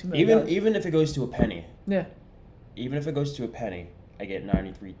say $2.2 million. Even if it goes to a penny, Yeah. even if it goes to a penny, I get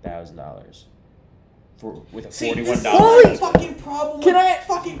 $93,000 with a See, $41. this is Holy- the fucking problem Can with I-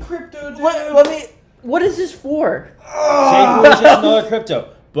 fucking crypto, dude. Let me. What is this for? Safe Moon is just another crypto.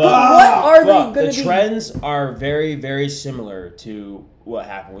 But what are they but gonna the be? trends are very, very similar to what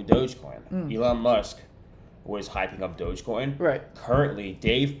happened with Dogecoin. Elon Musk was hyping up Dogecoin. Right. Currently,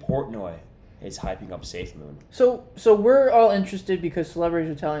 Dave Portnoy is hyping up Safe Moon. So we're all interested because celebrities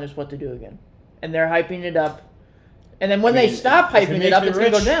are telling us what to do again, and they're hyping it up, and then when I they mean, stop if it hyping it makes up, me it's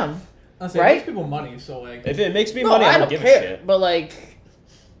gonna go rich- down. I'm saying, Right? it makes people money, so like. If it makes me No, money, I I don't don't give care. a shit. But like,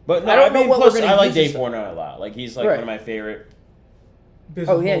 But no, I don't I mean, know what plus we're gonna I like use Dave this Portnoy a lot. Like he's like Right. one of my favorite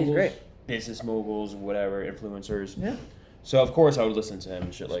business oh yeah, he's moguls. great. business moguls, whatever, influencers. Yeah. So of course I would listen to him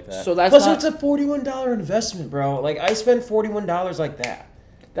and shit like that. So that's plus not- it's a $41 investment, bro. Like I spend $41 like that.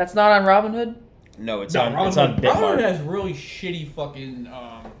 That's not on Robinhood. No, it's No, on Robinhood Bitmart. has really shitty fucking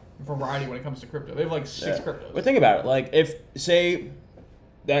variety when it comes to crypto. They have like 6 cryptos. But think about it. Like if say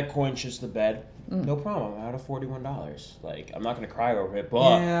that coin shits the bed, no problem. I'm out of $41. Like I'm not gonna cry over it.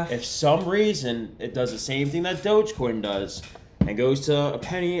 But Yeah. if some reason it does the same thing that Dogecoin does and goes to a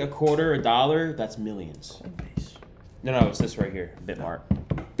penny, a quarter, a dollar, that's millions. No, it's this right here, Bitmart.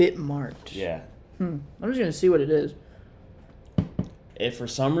 Bitmart. Yeah. I'm just gonna see what it is. If for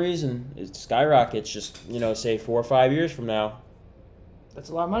some reason it skyrockets, just say 4 or 5 years from now, That's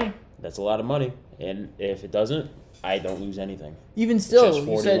a lot of money. that's a lot of money. And if it doesn't, I don't lose anything. Even still, Just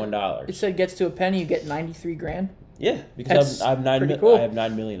you said $41. it said gets to a penny, you get 93 grand. Yeah, because That's I have pretty cool. I have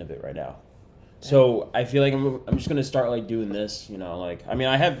 9 million of it right now. So I feel like I'm just gonna start like doing this. Like I mean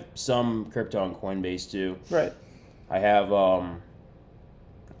I have some crypto on Coinbase too. Right. I have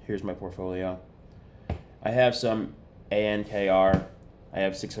here's my portfolio. I have some ANKR. I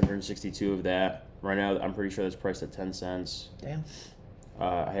have 662 of that. Right now, I'm pretty sure that's priced at 10 cents. Damn.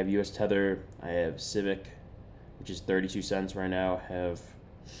 I have US Tether. I have Civic, which is 32 cents right now. I have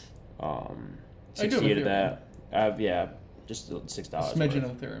I do 68 of Ethereum. that. I have, just $6. Smidgen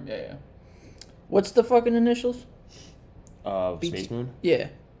of Ethereum. Yeah. What's the fucking initials? Space Moon. Yeah.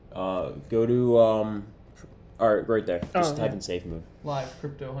 Go to, all right, right there. Just type yeah. in Safe Moon. Live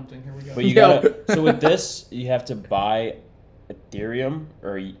crypto hunting. Here we go. But you gotta, so with this, you have to buy Ethereum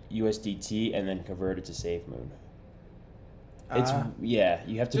or USDT and then convert it to Safe Moon. It's you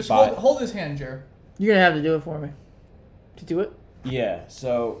have to Just buy. hold his hand, Jer. You're gonna have to do it for me. To do it? Yeah.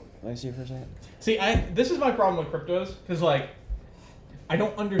 So let me see for a second. See, this is my problem with cryptos because I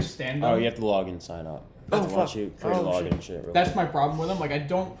don't understand them. Oh, you have to log in, and sign up. Oh, Once fuck. you create a Oh, login shit. and shit. Real That's quick. my problem with them. I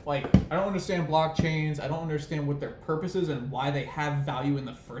don't understand blockchains. I don't understand what their purpose is and why they have value in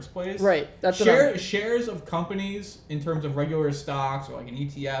the first place. Right. That's what Shares of companies in terms of regular stocks or like an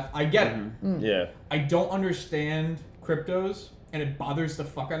ETF. I get it. Yeah. I don't understand cryptos, and it bothers the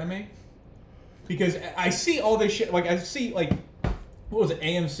fuck out of me because I see all this shit. I see what was it?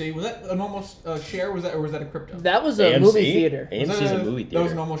 AMC? Was that a normal share? Was that a crypto? That was a AMC? movie theater. AMC is a movie theater. That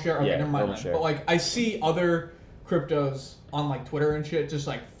was a normal share. Okay, Yeah, never mind. normal Then. share. But I see other cryptos on Twitter and shit just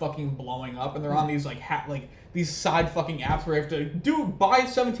fucking blowing up, and they're on these these side fucking apps where you have to buy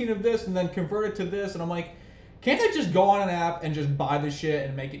 17 of this and then convert it to this, and I'm like, can't I just go on an app and just buy the shit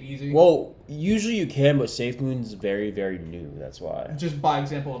and make it easy? Well, usually you can, but Safe Moon's very, very new. That's why. Just by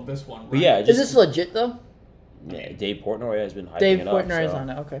example of this one. Right? But yeah, Is this legit though? yeah, Dave Portnoy has been hyping Dave it up. Portnoy is so on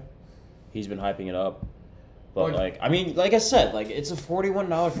it. Okay. He's been hyping it up. But Like- like I said, it's a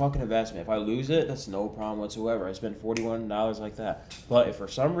 $41 fucking investment. If I lose it, that's no problem whatsoever. I spent $41 like that. But if for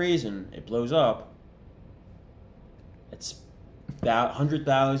some reason it blows up, it's about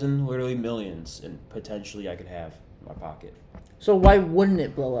 100,000, literally millions, and potentially I could have in my pocket. So why wouldn't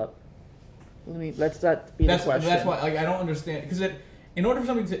it blow up? Let's that be the question. That's why I don't understand because in order for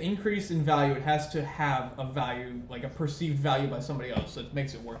something to increase in value, it has to have a value, a perceived value by somebody else that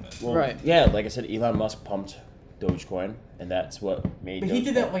makes it worth it. Well, Right. Yeah, like I said, Elon Musk pumped Dogecoin, and that's what made. But he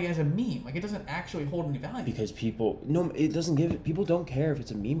did that Dogecoin. as a meme. It doesn't actually hold any value. Because it doesn't give. People don't care if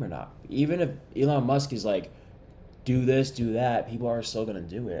it's a meme or not. Even if Elon Musk is like, do this, do that, people are still gonna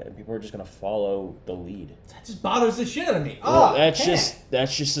do it, and people are just gonna follow the lead. That just bothers the shit out of me. Well, Oh, that's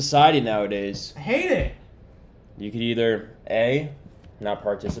just society nowadays. I hate it. You could either A, not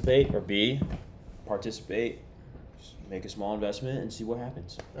participate, or B, participate, just make a small investment and see what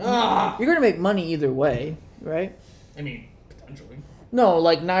happens. Ah. You're gonna make money either way, right? I mean, potentially. No,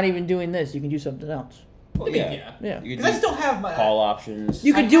 not even doing this. You can do something else. Well, I mean, yeah. Yeah. You Because I could still have do my call options.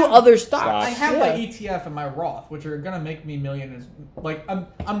 You I could do have- other stocks. Stocks. I have yeah. my ETF and my Roth, which are gonna make me millionaires.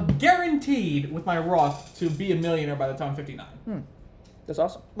 I'm guaranteed with my Roth to be a millionaire by the time I'm 59. That's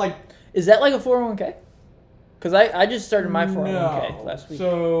awesome. Like Is that like a 401k? Because I just started my 401k no. last week.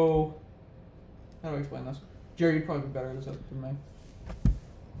 So how do I explain this? Jerry, you'd probably be better at this than me.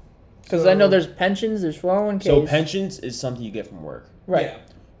 Because I know there's pensions, there's 401ks. So pensions is something you get from work. Right. Yeah.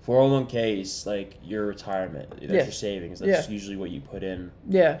 401k is like your retirement. That's Yeah. your savings. That's Yeah. usually what you put in.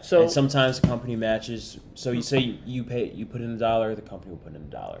 Yeah. So And sometimes the company matches. So you say you put in $1, the company will put in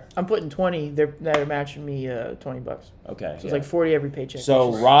 $1. I'm putting 20. They're matching me $20. Okay. So it's like 40 every paycheck.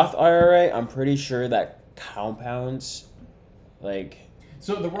 So Roth IRA, I'm pretty sure that compounds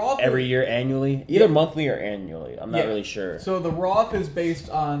So the Roth every year annually, either Yeah. monthly or annually. I'm not Yeah. really sure. So the Roth is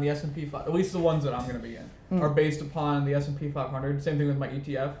based on the S&P 500. At least the ones that I'm going to be in are based upon the S&P 500. Same thing with my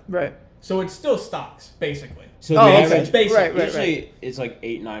ETF. right. So it's still stocks, basically. So Oh, the okay. average, Basic. Right, right, usually it's like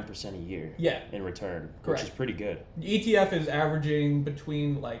 8-9% a year. Yeah. In return, Correct. which is pretty good. The ETF is averaging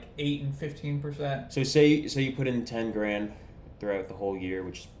between 8 and 15%. So say you put in 10 grand throughout the whole year,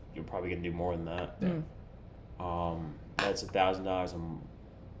 which you're probably gonna do more than that. That's $1,000.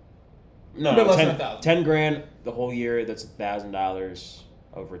 No, A bit less 10, than 1,000. 10 grand the whole year. That's $1,000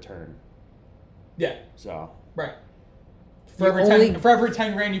 of return. Yeah, So right. You For every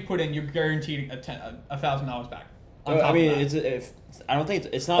 10 grand you put in, you're guaranteed $1,000 back. on top I mean, of that. I don't think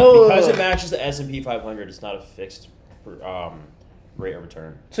it's not Oh. because it matches the S&P 500. It's not a fixed rate of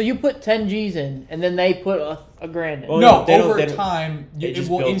return. So you put 10 G's in, and then they put a grand in. Well, no, they don't- over they don't- time, it it just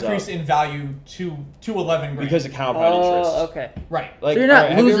will builds increase up. in value to 11 grand. Because of compound interest. okay. right. Like, So you're not alright,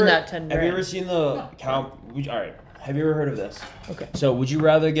 have you losing ever- that 10 Have you ever grand. seen the all right. Have you ever heard of this? Okay. So would you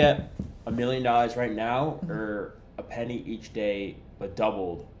rather get $1 million right now or a penny each day but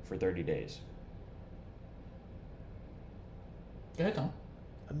doubled for 30 days? Go ahead, Tom.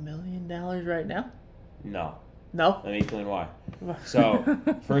 $1 million right now? No. No. Let me explain why. So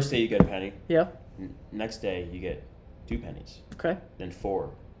first day you get a penny. Yeah. Next day you get 2 pennies, Okay. then 4,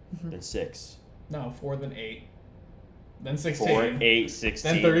 then 6, No, 4, then 8, then 16. 4, 8,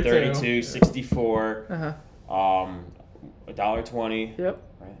 16, Then 32. 32, 64, Uh-huh. $1.20. Yep.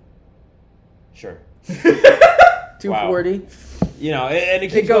 Right. Sure. 240. You know, and it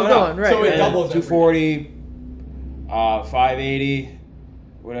It keeps goes going up. on, right. So it right. doubles every 240, 580,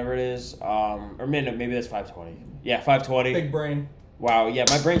 whatever it is. Or maybe that's 520. Yeah, 520. Big brain. Wow, yeah,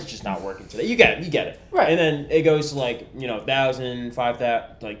 my brain's just not working today. You get it. Right. And then it goes to like, 1,000,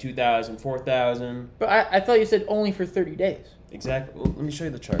 5,000, like 2,000, 4,000. But I thought you said only for 30 days. Exactly. Well, let me show you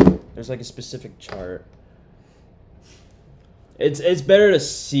the chart. There's like a specific chart. It's better to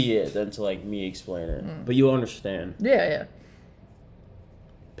see it than to like me explain it. But you'll understand. Yeah.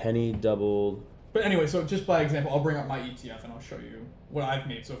 Penny doubled. But anyway, so just by example, I'll bring up my ETF and I'll show you what I've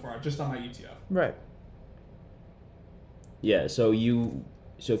made so far just on my ETF. Right. Yeah, so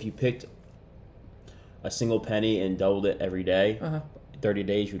if you picked a single penny and doubled it every day, Uh-huh. 30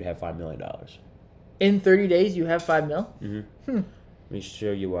 days you'd have $5 million. In 30 days, you have $5 mil? Let me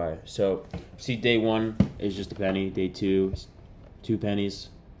show you why. So, see, day 1 is just a penny. Day 2 is 2 pennies.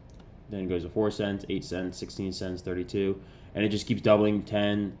 Then it goes to 4 cents, 8 cents, 16 cents, 32. And it just keeps doubling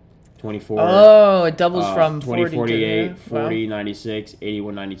 10, 24. Oh, it doubles from 20, 40 48, to... 40, 96,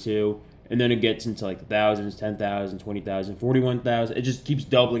 81, 92. And then it gets into like the thousands, 10,000, 20,000, 41,000. It just keeps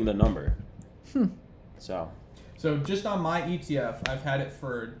doubling the number. So just on my ETF, I've had it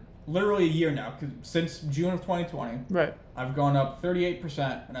for literally a year now, 'cause since June of 2020. Right. I've gone up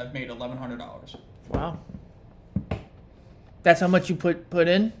 38% and I've made $1,100. Wow. That's how much you put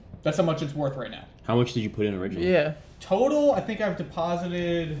in? That's how much it's worth right now. how much did you put in originally? Yeah. Total, I think I've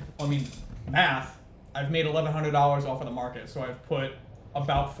deposited, math, I've made $1,100 off of the market, so I've put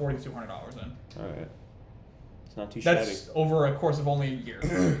about $4,200 in. All right. It's not too shabby. That's over a course of only a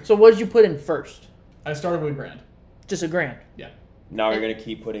year. So what did you put in first? I started with $1,000. Just $1,000. Yeah. Now you're going to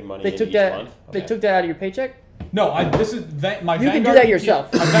keep putting money They in took each that. month? They Okay. took that out of your paycheck. No, this is my. You can Vanguard do that ETF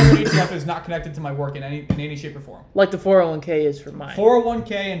yourself. My Vanguard ETF is not connected to my work in any shape or form. Like the 401k is for mine.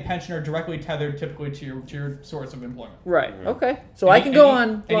 401k and pension are directly tethered typically to your source of employment. Right. Okay. So I can go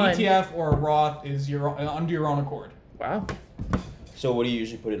on. An ETF or a Roth is under your own accord. Wow. So what do you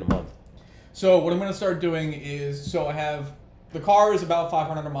usually put in a month? So what I'm going to start doing is, I have, the car is about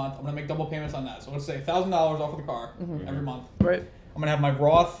 $500 a month. I'm going to make double payments on that. So let's say $1,000 off of the car every month. Right. I'm going to have my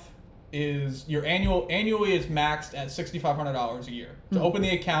Roth is your annually is maxed at $6,500 a year to open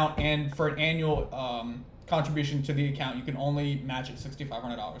the account, and for an annual contribution to the account, you can only match it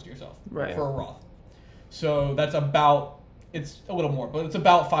 $6,500 to yourself Right. for a Roth. So that's about, it's a little more, but it's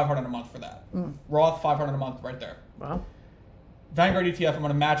about $500 a month for that. Roth $500 a month right there. Wow. Vanguard ETF, I'm going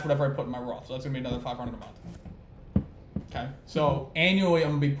to match whatever I put in my Roth, so that's going to be another $500 a month. Okay, so annually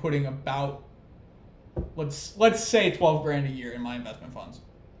I'm going to be putting about, let's say $12,000 a year in my investment funds.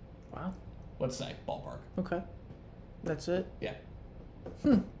 Wow. Let's say ballpark. Okay. That's it. Yeah.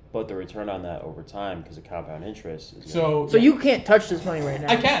 But the return on that over time, because of compound interest, is So you can't touch this money right now.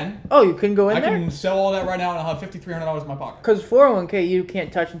 I can. Oh, you couldn't go in I there? can sell all that right now and I'll have $5,300 in my pocket. Because 401k you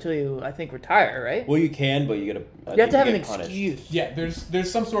can't touch until you, I think, retire, right? Well, you can, but you gotta. You have to have an get punished. excuse. Yeah, there's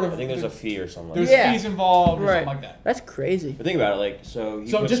some sort of. I think there's a fee or something. There's Like Yeah. fees involved or Right. something like that. That's crazy. But think about it, like so. He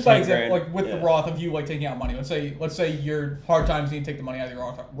So puts just by 10 example, grand- like with the yeah. Roth of you like taking out money. Let's say your hard times you need to take the money out of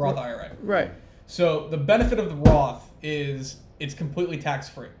your Roth IRA. Right. So the benefit of the Roth is it's completely tax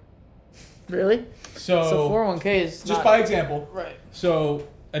free. Really? So 401k is just not... by example. Right. So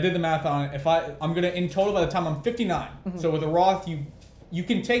I did the math on it. If I'm gonna in total by the time I'm 59. So with a Roth, you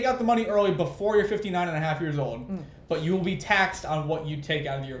can take out the money early before you're 59 and a half years old, but you will be taxed on what you take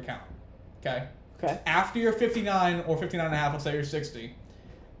out of your account. Okay. Okay. After you're 59 or 59 and a half, let's say you're 60,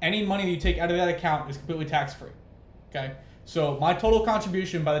 any money that you take out of that account is completely tax free. Okay. So my total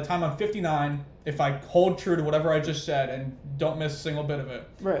contribution by the time I'm 59, if I hold true to whatever I just said and don't miss a single bit of it,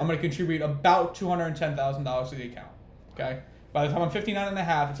 Right. I'm going to contribute about $210,000 to the account. Okay. By the time I'm 59 and a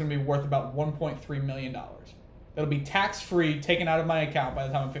half, it's going to be worth about $1.3 million. That'll be tax-free, taken out of my account by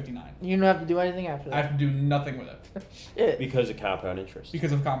the time I'm 59. You don't have to do anything after I that. have to do nothing with it Shit. because of compound interest.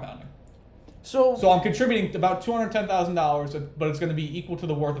 because of compounding. So So I'm contributing about $210,000, but it's going to be equal to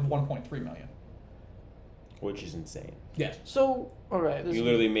the worth of $1.3 million. Which is insane. Yes. So all right. This You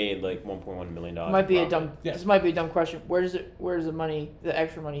literally made like $1.1 million. might be a profit. dumb. Yeah. This might be a dumb question. Where does the money, the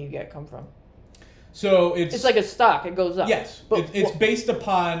extra money you get, come from? So It's like a stock. It goes up. yes, But it's based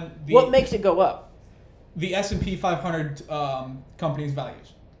upon what makes it go up? the S&P 500 companies'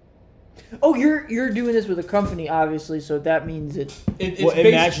 values. Oh, you're doing this with a company, obviously. So that means it's It's Well, it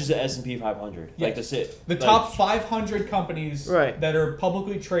based, matches the S&P 500. Yes. Like the sit. the top 500 companies Right. that are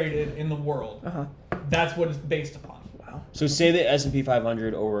publicly traded in the world. uh huh. That's what it's based upon. So say the S&P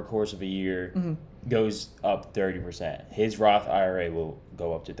 500 over a course of a year goes up 30%. His Roth IRA will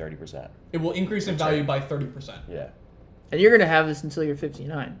go up to 30%. It will increase in value by 30%. Yeah. And you're gonna have this until you're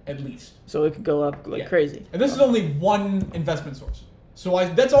 59, At least. so it could go up like crazy. And this is only one investment source. So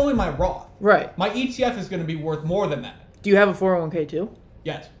that's only my Roth. Right. My ETF is going to be worth more than that. Do you have a 401k too?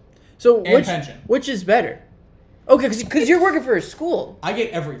 Yes. So And pension. which is better? Okay, because you're working for a school, I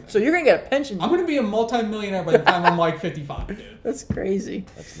get everything. so you're gonna get a pension. I'm going to be a multi-millionaire by the time I'm like 55, dude. That's crazy.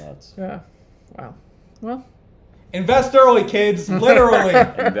 That's nuts. Yeah. Wow. Well, Invest early, kids. Literally.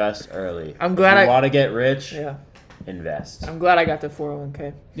 Invest early. I'm glad if you I- want to get rich, yeah. invest. I'm glad I got the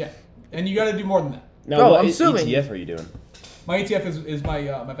 401k. Yeah. And you got to do more than that. Now, Bro, what I'm assuming- ETF are you doing? My ETF is my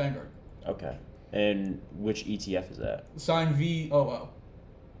my Vanguard. Okay. And which ETF is that? Sign VOO.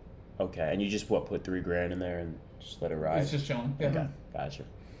 Okay. And you just, put $3,000 in there and just let it ride? It's just chilling. Yeah. Okay. Gotcha.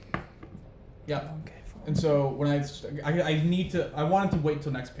 Yeah. Okay. And so when I wanted to wait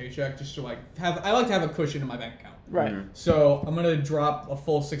till next paycheck just to I like to have a cushion in my bank account. Right. So I'm gonna drop a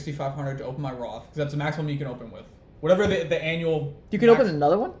full $6,500 to open my Roth because that's the maximum you can open with. Whatever the annual. You can open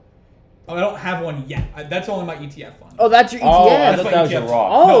another one. I don't have one yet. That's only my ETF fund. Oh, that's your ETF. Oh, I That's thought my that was your ETF.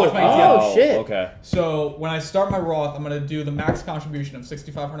 Roth. Oh, No, it's my ETF. oh, shit. Okay. So when I start my Roth, I'm gonna do the max contribution of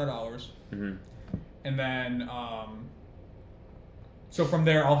 $6,500, Mm-hmm. and then so from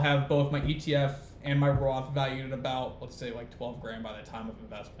there I'll have both my ETF and my Roth valued at about, let's say, like $12,000 by the time of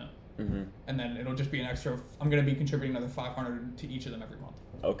investment, Mm-hmm. and then it'll just be an extra. I'm gonna be contributing another $500 to each of them every month.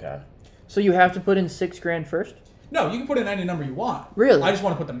 Okay. So you have to put in $6,000 first. No, you can put in any number you want. Really? I just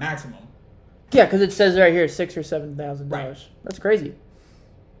want to put the maximum. Yeah, because it says right here $6,000 or $7,000. Right. That's crazy.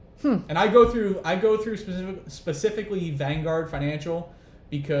 And I go through specifically Vanguard Financial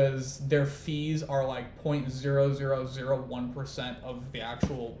because their fees are like 0.0001% of the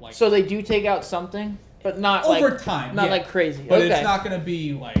actual like. So they do take out something, but not over like time, not yeah. like crazy. But okay. it's not going to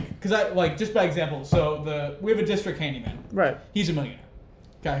be like because I like just by example. So we have a district handyman. Right. He's a millionaire.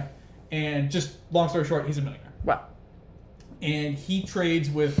 Okay, and just long story short, he's a millionaire. Wow. And he trades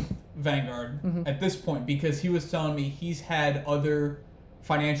with Vanguard at this point because he was telling me he's had other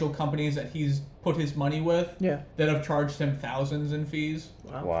financial companies that he's put his money with Yeah. that have charged him thousands in fees.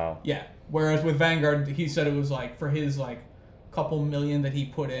 Wow. Yeah. Whereas with Vanguard, he said it was like for his like couple million that he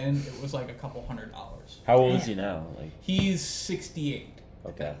put in, it was like a couple $100. How old is he now? Like. He's 68.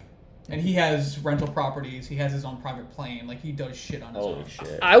 Okay. And he has rental properties. He has his own private plane. Like he does shit on his Holy own.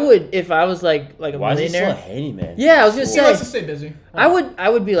 shit. I would if I was like a Why is he still a millionaire. handyman? Yeah, I was gonna He say- likes to stay busy. I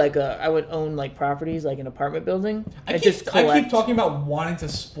would be like I would own like properties like an apartment building I and keep, just collect. I keep talking about wanting to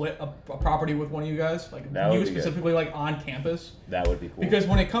split a property with one of you guys, like That would you be good. specifically, like on campus. That would be cool. Because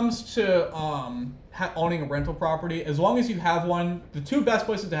when it comes to owning a rental property, as long as you have one, the two best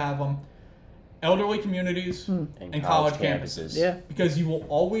places to have them, elderly communities and college campuses. Yeah. Because you will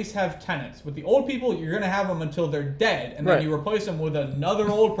always have tenants. With the old people, you're going to have them until they're dead, and Right. then you replace them with another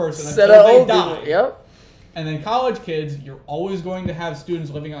old person Set until of they old die. people. Yep. And then college kids, you're always going to have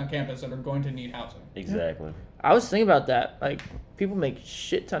students living on campus that are going to need housing. Exactly. I was thinking about that. Like people make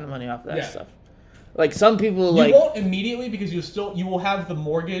shit ton of money off that Yeah. stuff. Like some people You like won't immediately because you will have the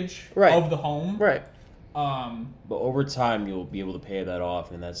mortgage Right. of the home. right. But over time, you'll be able to pay that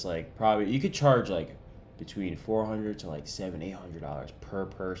off, and that's like probably you could charge like between $400 to like $700-800 per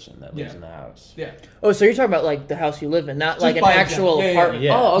person that lives Yeah. in the house. Yeah. Oh, so you're talking about like the house you live in, not Just like an by actual example. Yeah, yeah, apartment.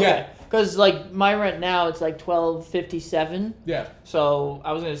 yeah. Oh, okay. Yeah. Because like my rent now, it's like $12.57. Yeah. So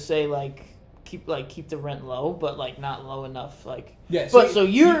I was gonna say keep the rent low, but like not low enough. Like Yeah. but so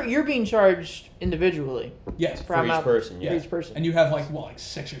you're being charged individually yes. for each amount- person, for yeah. each person. And you have like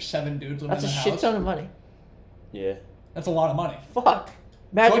 6 or 7 dudes living That's a in the shit house. ton of money. Yeah. That's a lot of money. Fuck.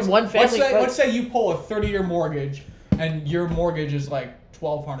 Imagine one family. Let's say you pull a 30-year mortgage and your mortgage is like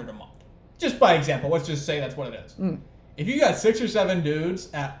 $1,200 a month. Just by example, let's just say that's what it is. If you got 6 or 7 dudes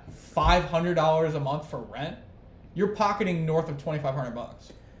at $500 a month for rent, you're pocketing north of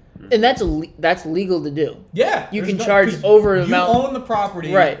 $2,500. and that's legal to do. Yeah, You there's can charge 'cause over the you amount- own the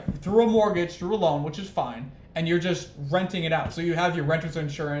property Right. through a mortgage, through a loan, which is fine, and you're just renting it out. So you have your renter's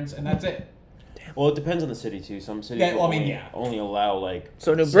insurance, and that's it. Well, it depends on the city too. Some cities Yeah, well, I will mean, only, yeah. only allow like.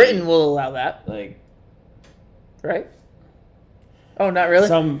 So New say, Britain will allow that, like right? Oh, not really.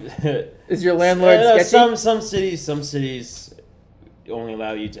 some. Is your landlord sketchy? Some cities only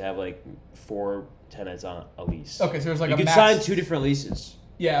allow you to have like 4 tenants on a lease. Okay, so there's like you a can max. sign 2 different leases.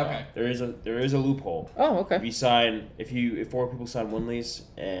 Yeah, okay. There is a loophole. Oh, If okay. you sign, if 4 people sign one lease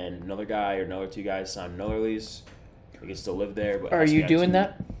and another guy or another 2 guys sign another lease, they can still live there. But it Are has to you be on doing 2.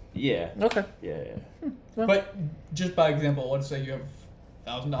 that? Yeah. Okay. Yeah. But just by example, let's say you have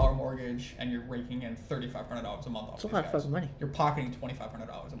 $1,000 mortgage, and you're raking in $3,500 a month off That's a these lot of guys. fucking money. You're pocketing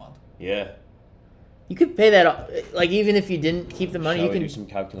 $2,500 a month. Yeah. You could pay that off, like even if you didn't keep the money, Shall you we can do some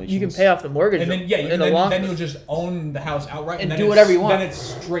calculations? you can pay off the mortgage. And then yeah, in the long then you'll just own the house outright And then do it's- whatever you want. Then it's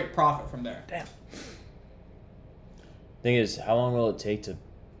straight profit from there. Damn. Thing is, how long will it take to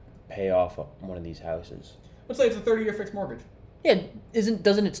pay off one of these houses? Let's say it's a 30-year fixed mortgage. Yeah,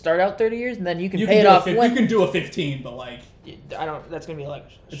 doesn't it start out 30 years and then you can You pay can it do off you when can do a 15, but like I don't. That's gonna be like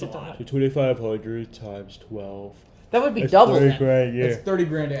It's a lot. So 2,500 times 12. that would be double. Then. grand, it's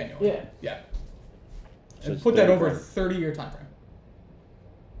 $30,000 annually. Yeah. Yeah. So And it's put that 30 over a grand. 30-year time frame.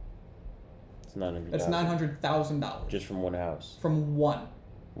 It's 900. That's $900,000 Just from one house. from one.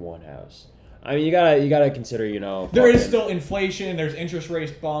 One house. I mean, you gotta consider, There is fucking- still inflation. There's interest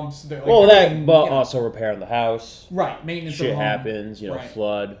rate bumps. Like well, everything, but you know. also repairing the house. Right, maintenance of Shit the home. happens, Right.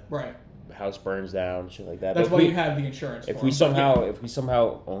 flood, Right. house burns down, shit like that. That's But why if you have the insurance. If for we them. But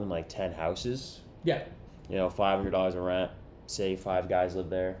somehow own like 10 houses, yeah. $500 in rent. Say 5 guys live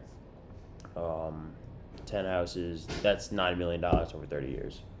there. 10 houses. That's $9 million over 30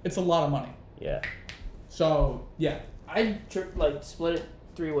 years. It's a lot of money. Yeah. So yeah. I'd like split it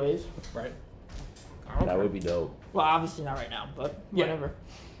 3 ways. Right. That would be dope. Well, obviously not right now, but Yeah. whatever.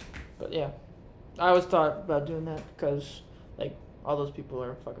 But yeah, I always thought about doing that because like all those people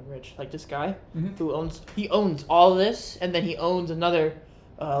are fucking rich. Like this guy Mhm. who owns all this, and then he owns another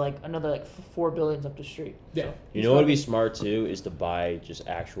 4 buildings up the street. Yeah. You know what would be smart too is to buy just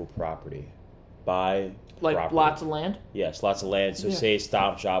actual property. Buy Like property. lots of land. Yes, lots of land. So Yeah. say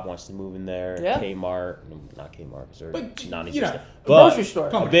Stop Shop wants to move in there. Yeah. Kmart, not Kmart because they're But, non-existent. you know, A But grocery store.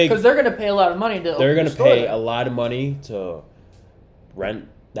 Come on. a big, Because they're gonna pay a lot of money to. they're open gonna the store pay there. a lot of money to rent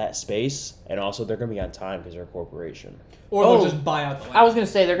that space, and also they're gonna be on time because they're a corporation, Or Oh. they'll just buy out the land. I was gonna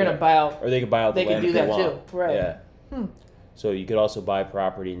say they're gonna Yeah. buy out. or they could buy out They the could land do if they that want. too, right. Yeah. Hmm. So you could also buy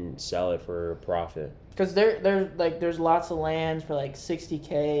property and sell it for profit. Because there's lots of lands for like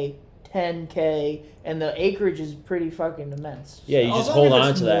 60K, 10K, and the acreage is pretty fucking immense. Yeah, you As just long hold as on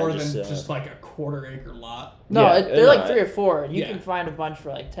it's to that. more and than just, just like a quarter-acre lot. No, Yeah, they're like no, 3 or 4. You yeah. can find a bunch for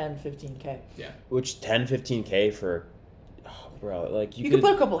like 10, 15K. Yeah. which 10, 15K for, bro, like You could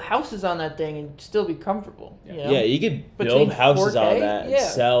put a couple houses on that thing and still be comfortable. Yeah. You know? yeah, you could Between build houses 4K? on that and Yeah.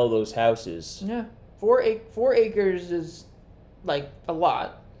 sell those houses. Yeah. 4 acres is like a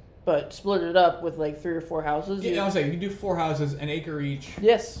lot, but split it up with like 3 or 4 houses. Yeah, I was saying you can do 4 houses, an acre each,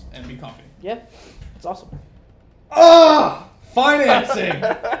 Yes. and be comfy. Yeah. It's awesome. Ah, financing.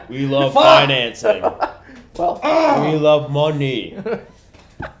 We love Fuck! financing. Well, We love money.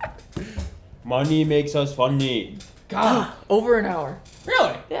 Money makes us funny. God, over an hour.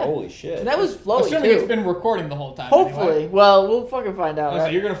 really? Yeah. Holy shit. And that was flowy Assuming too. it's been recording the whole time. Hopefully. Anyway. Well, we'll fucking find out. So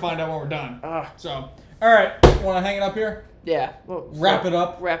Right? you're gonna find out when we're done. Ah. So, all right, want to hang it up here? Yeah. Well, Wrap it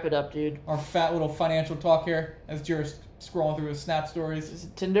up. Wrap it up, dude. Our fat little financial talk here as Jared's scrolling through his Snap stories. Is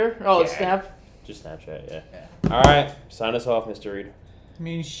it Tinder? Oh, it's Yeah. Snap. Just Snapchat, yeah. All right, sign us off, Mr. Reed. I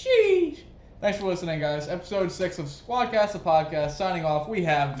mean, sheesh. Thanks for listening, guys. Episode 6 of Squadcast, the podcast. Signing off. We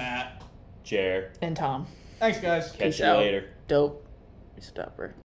have Matt. Jer. And Tom. Thanks, guys. Catch Peace you out. later. Dope. Stopper.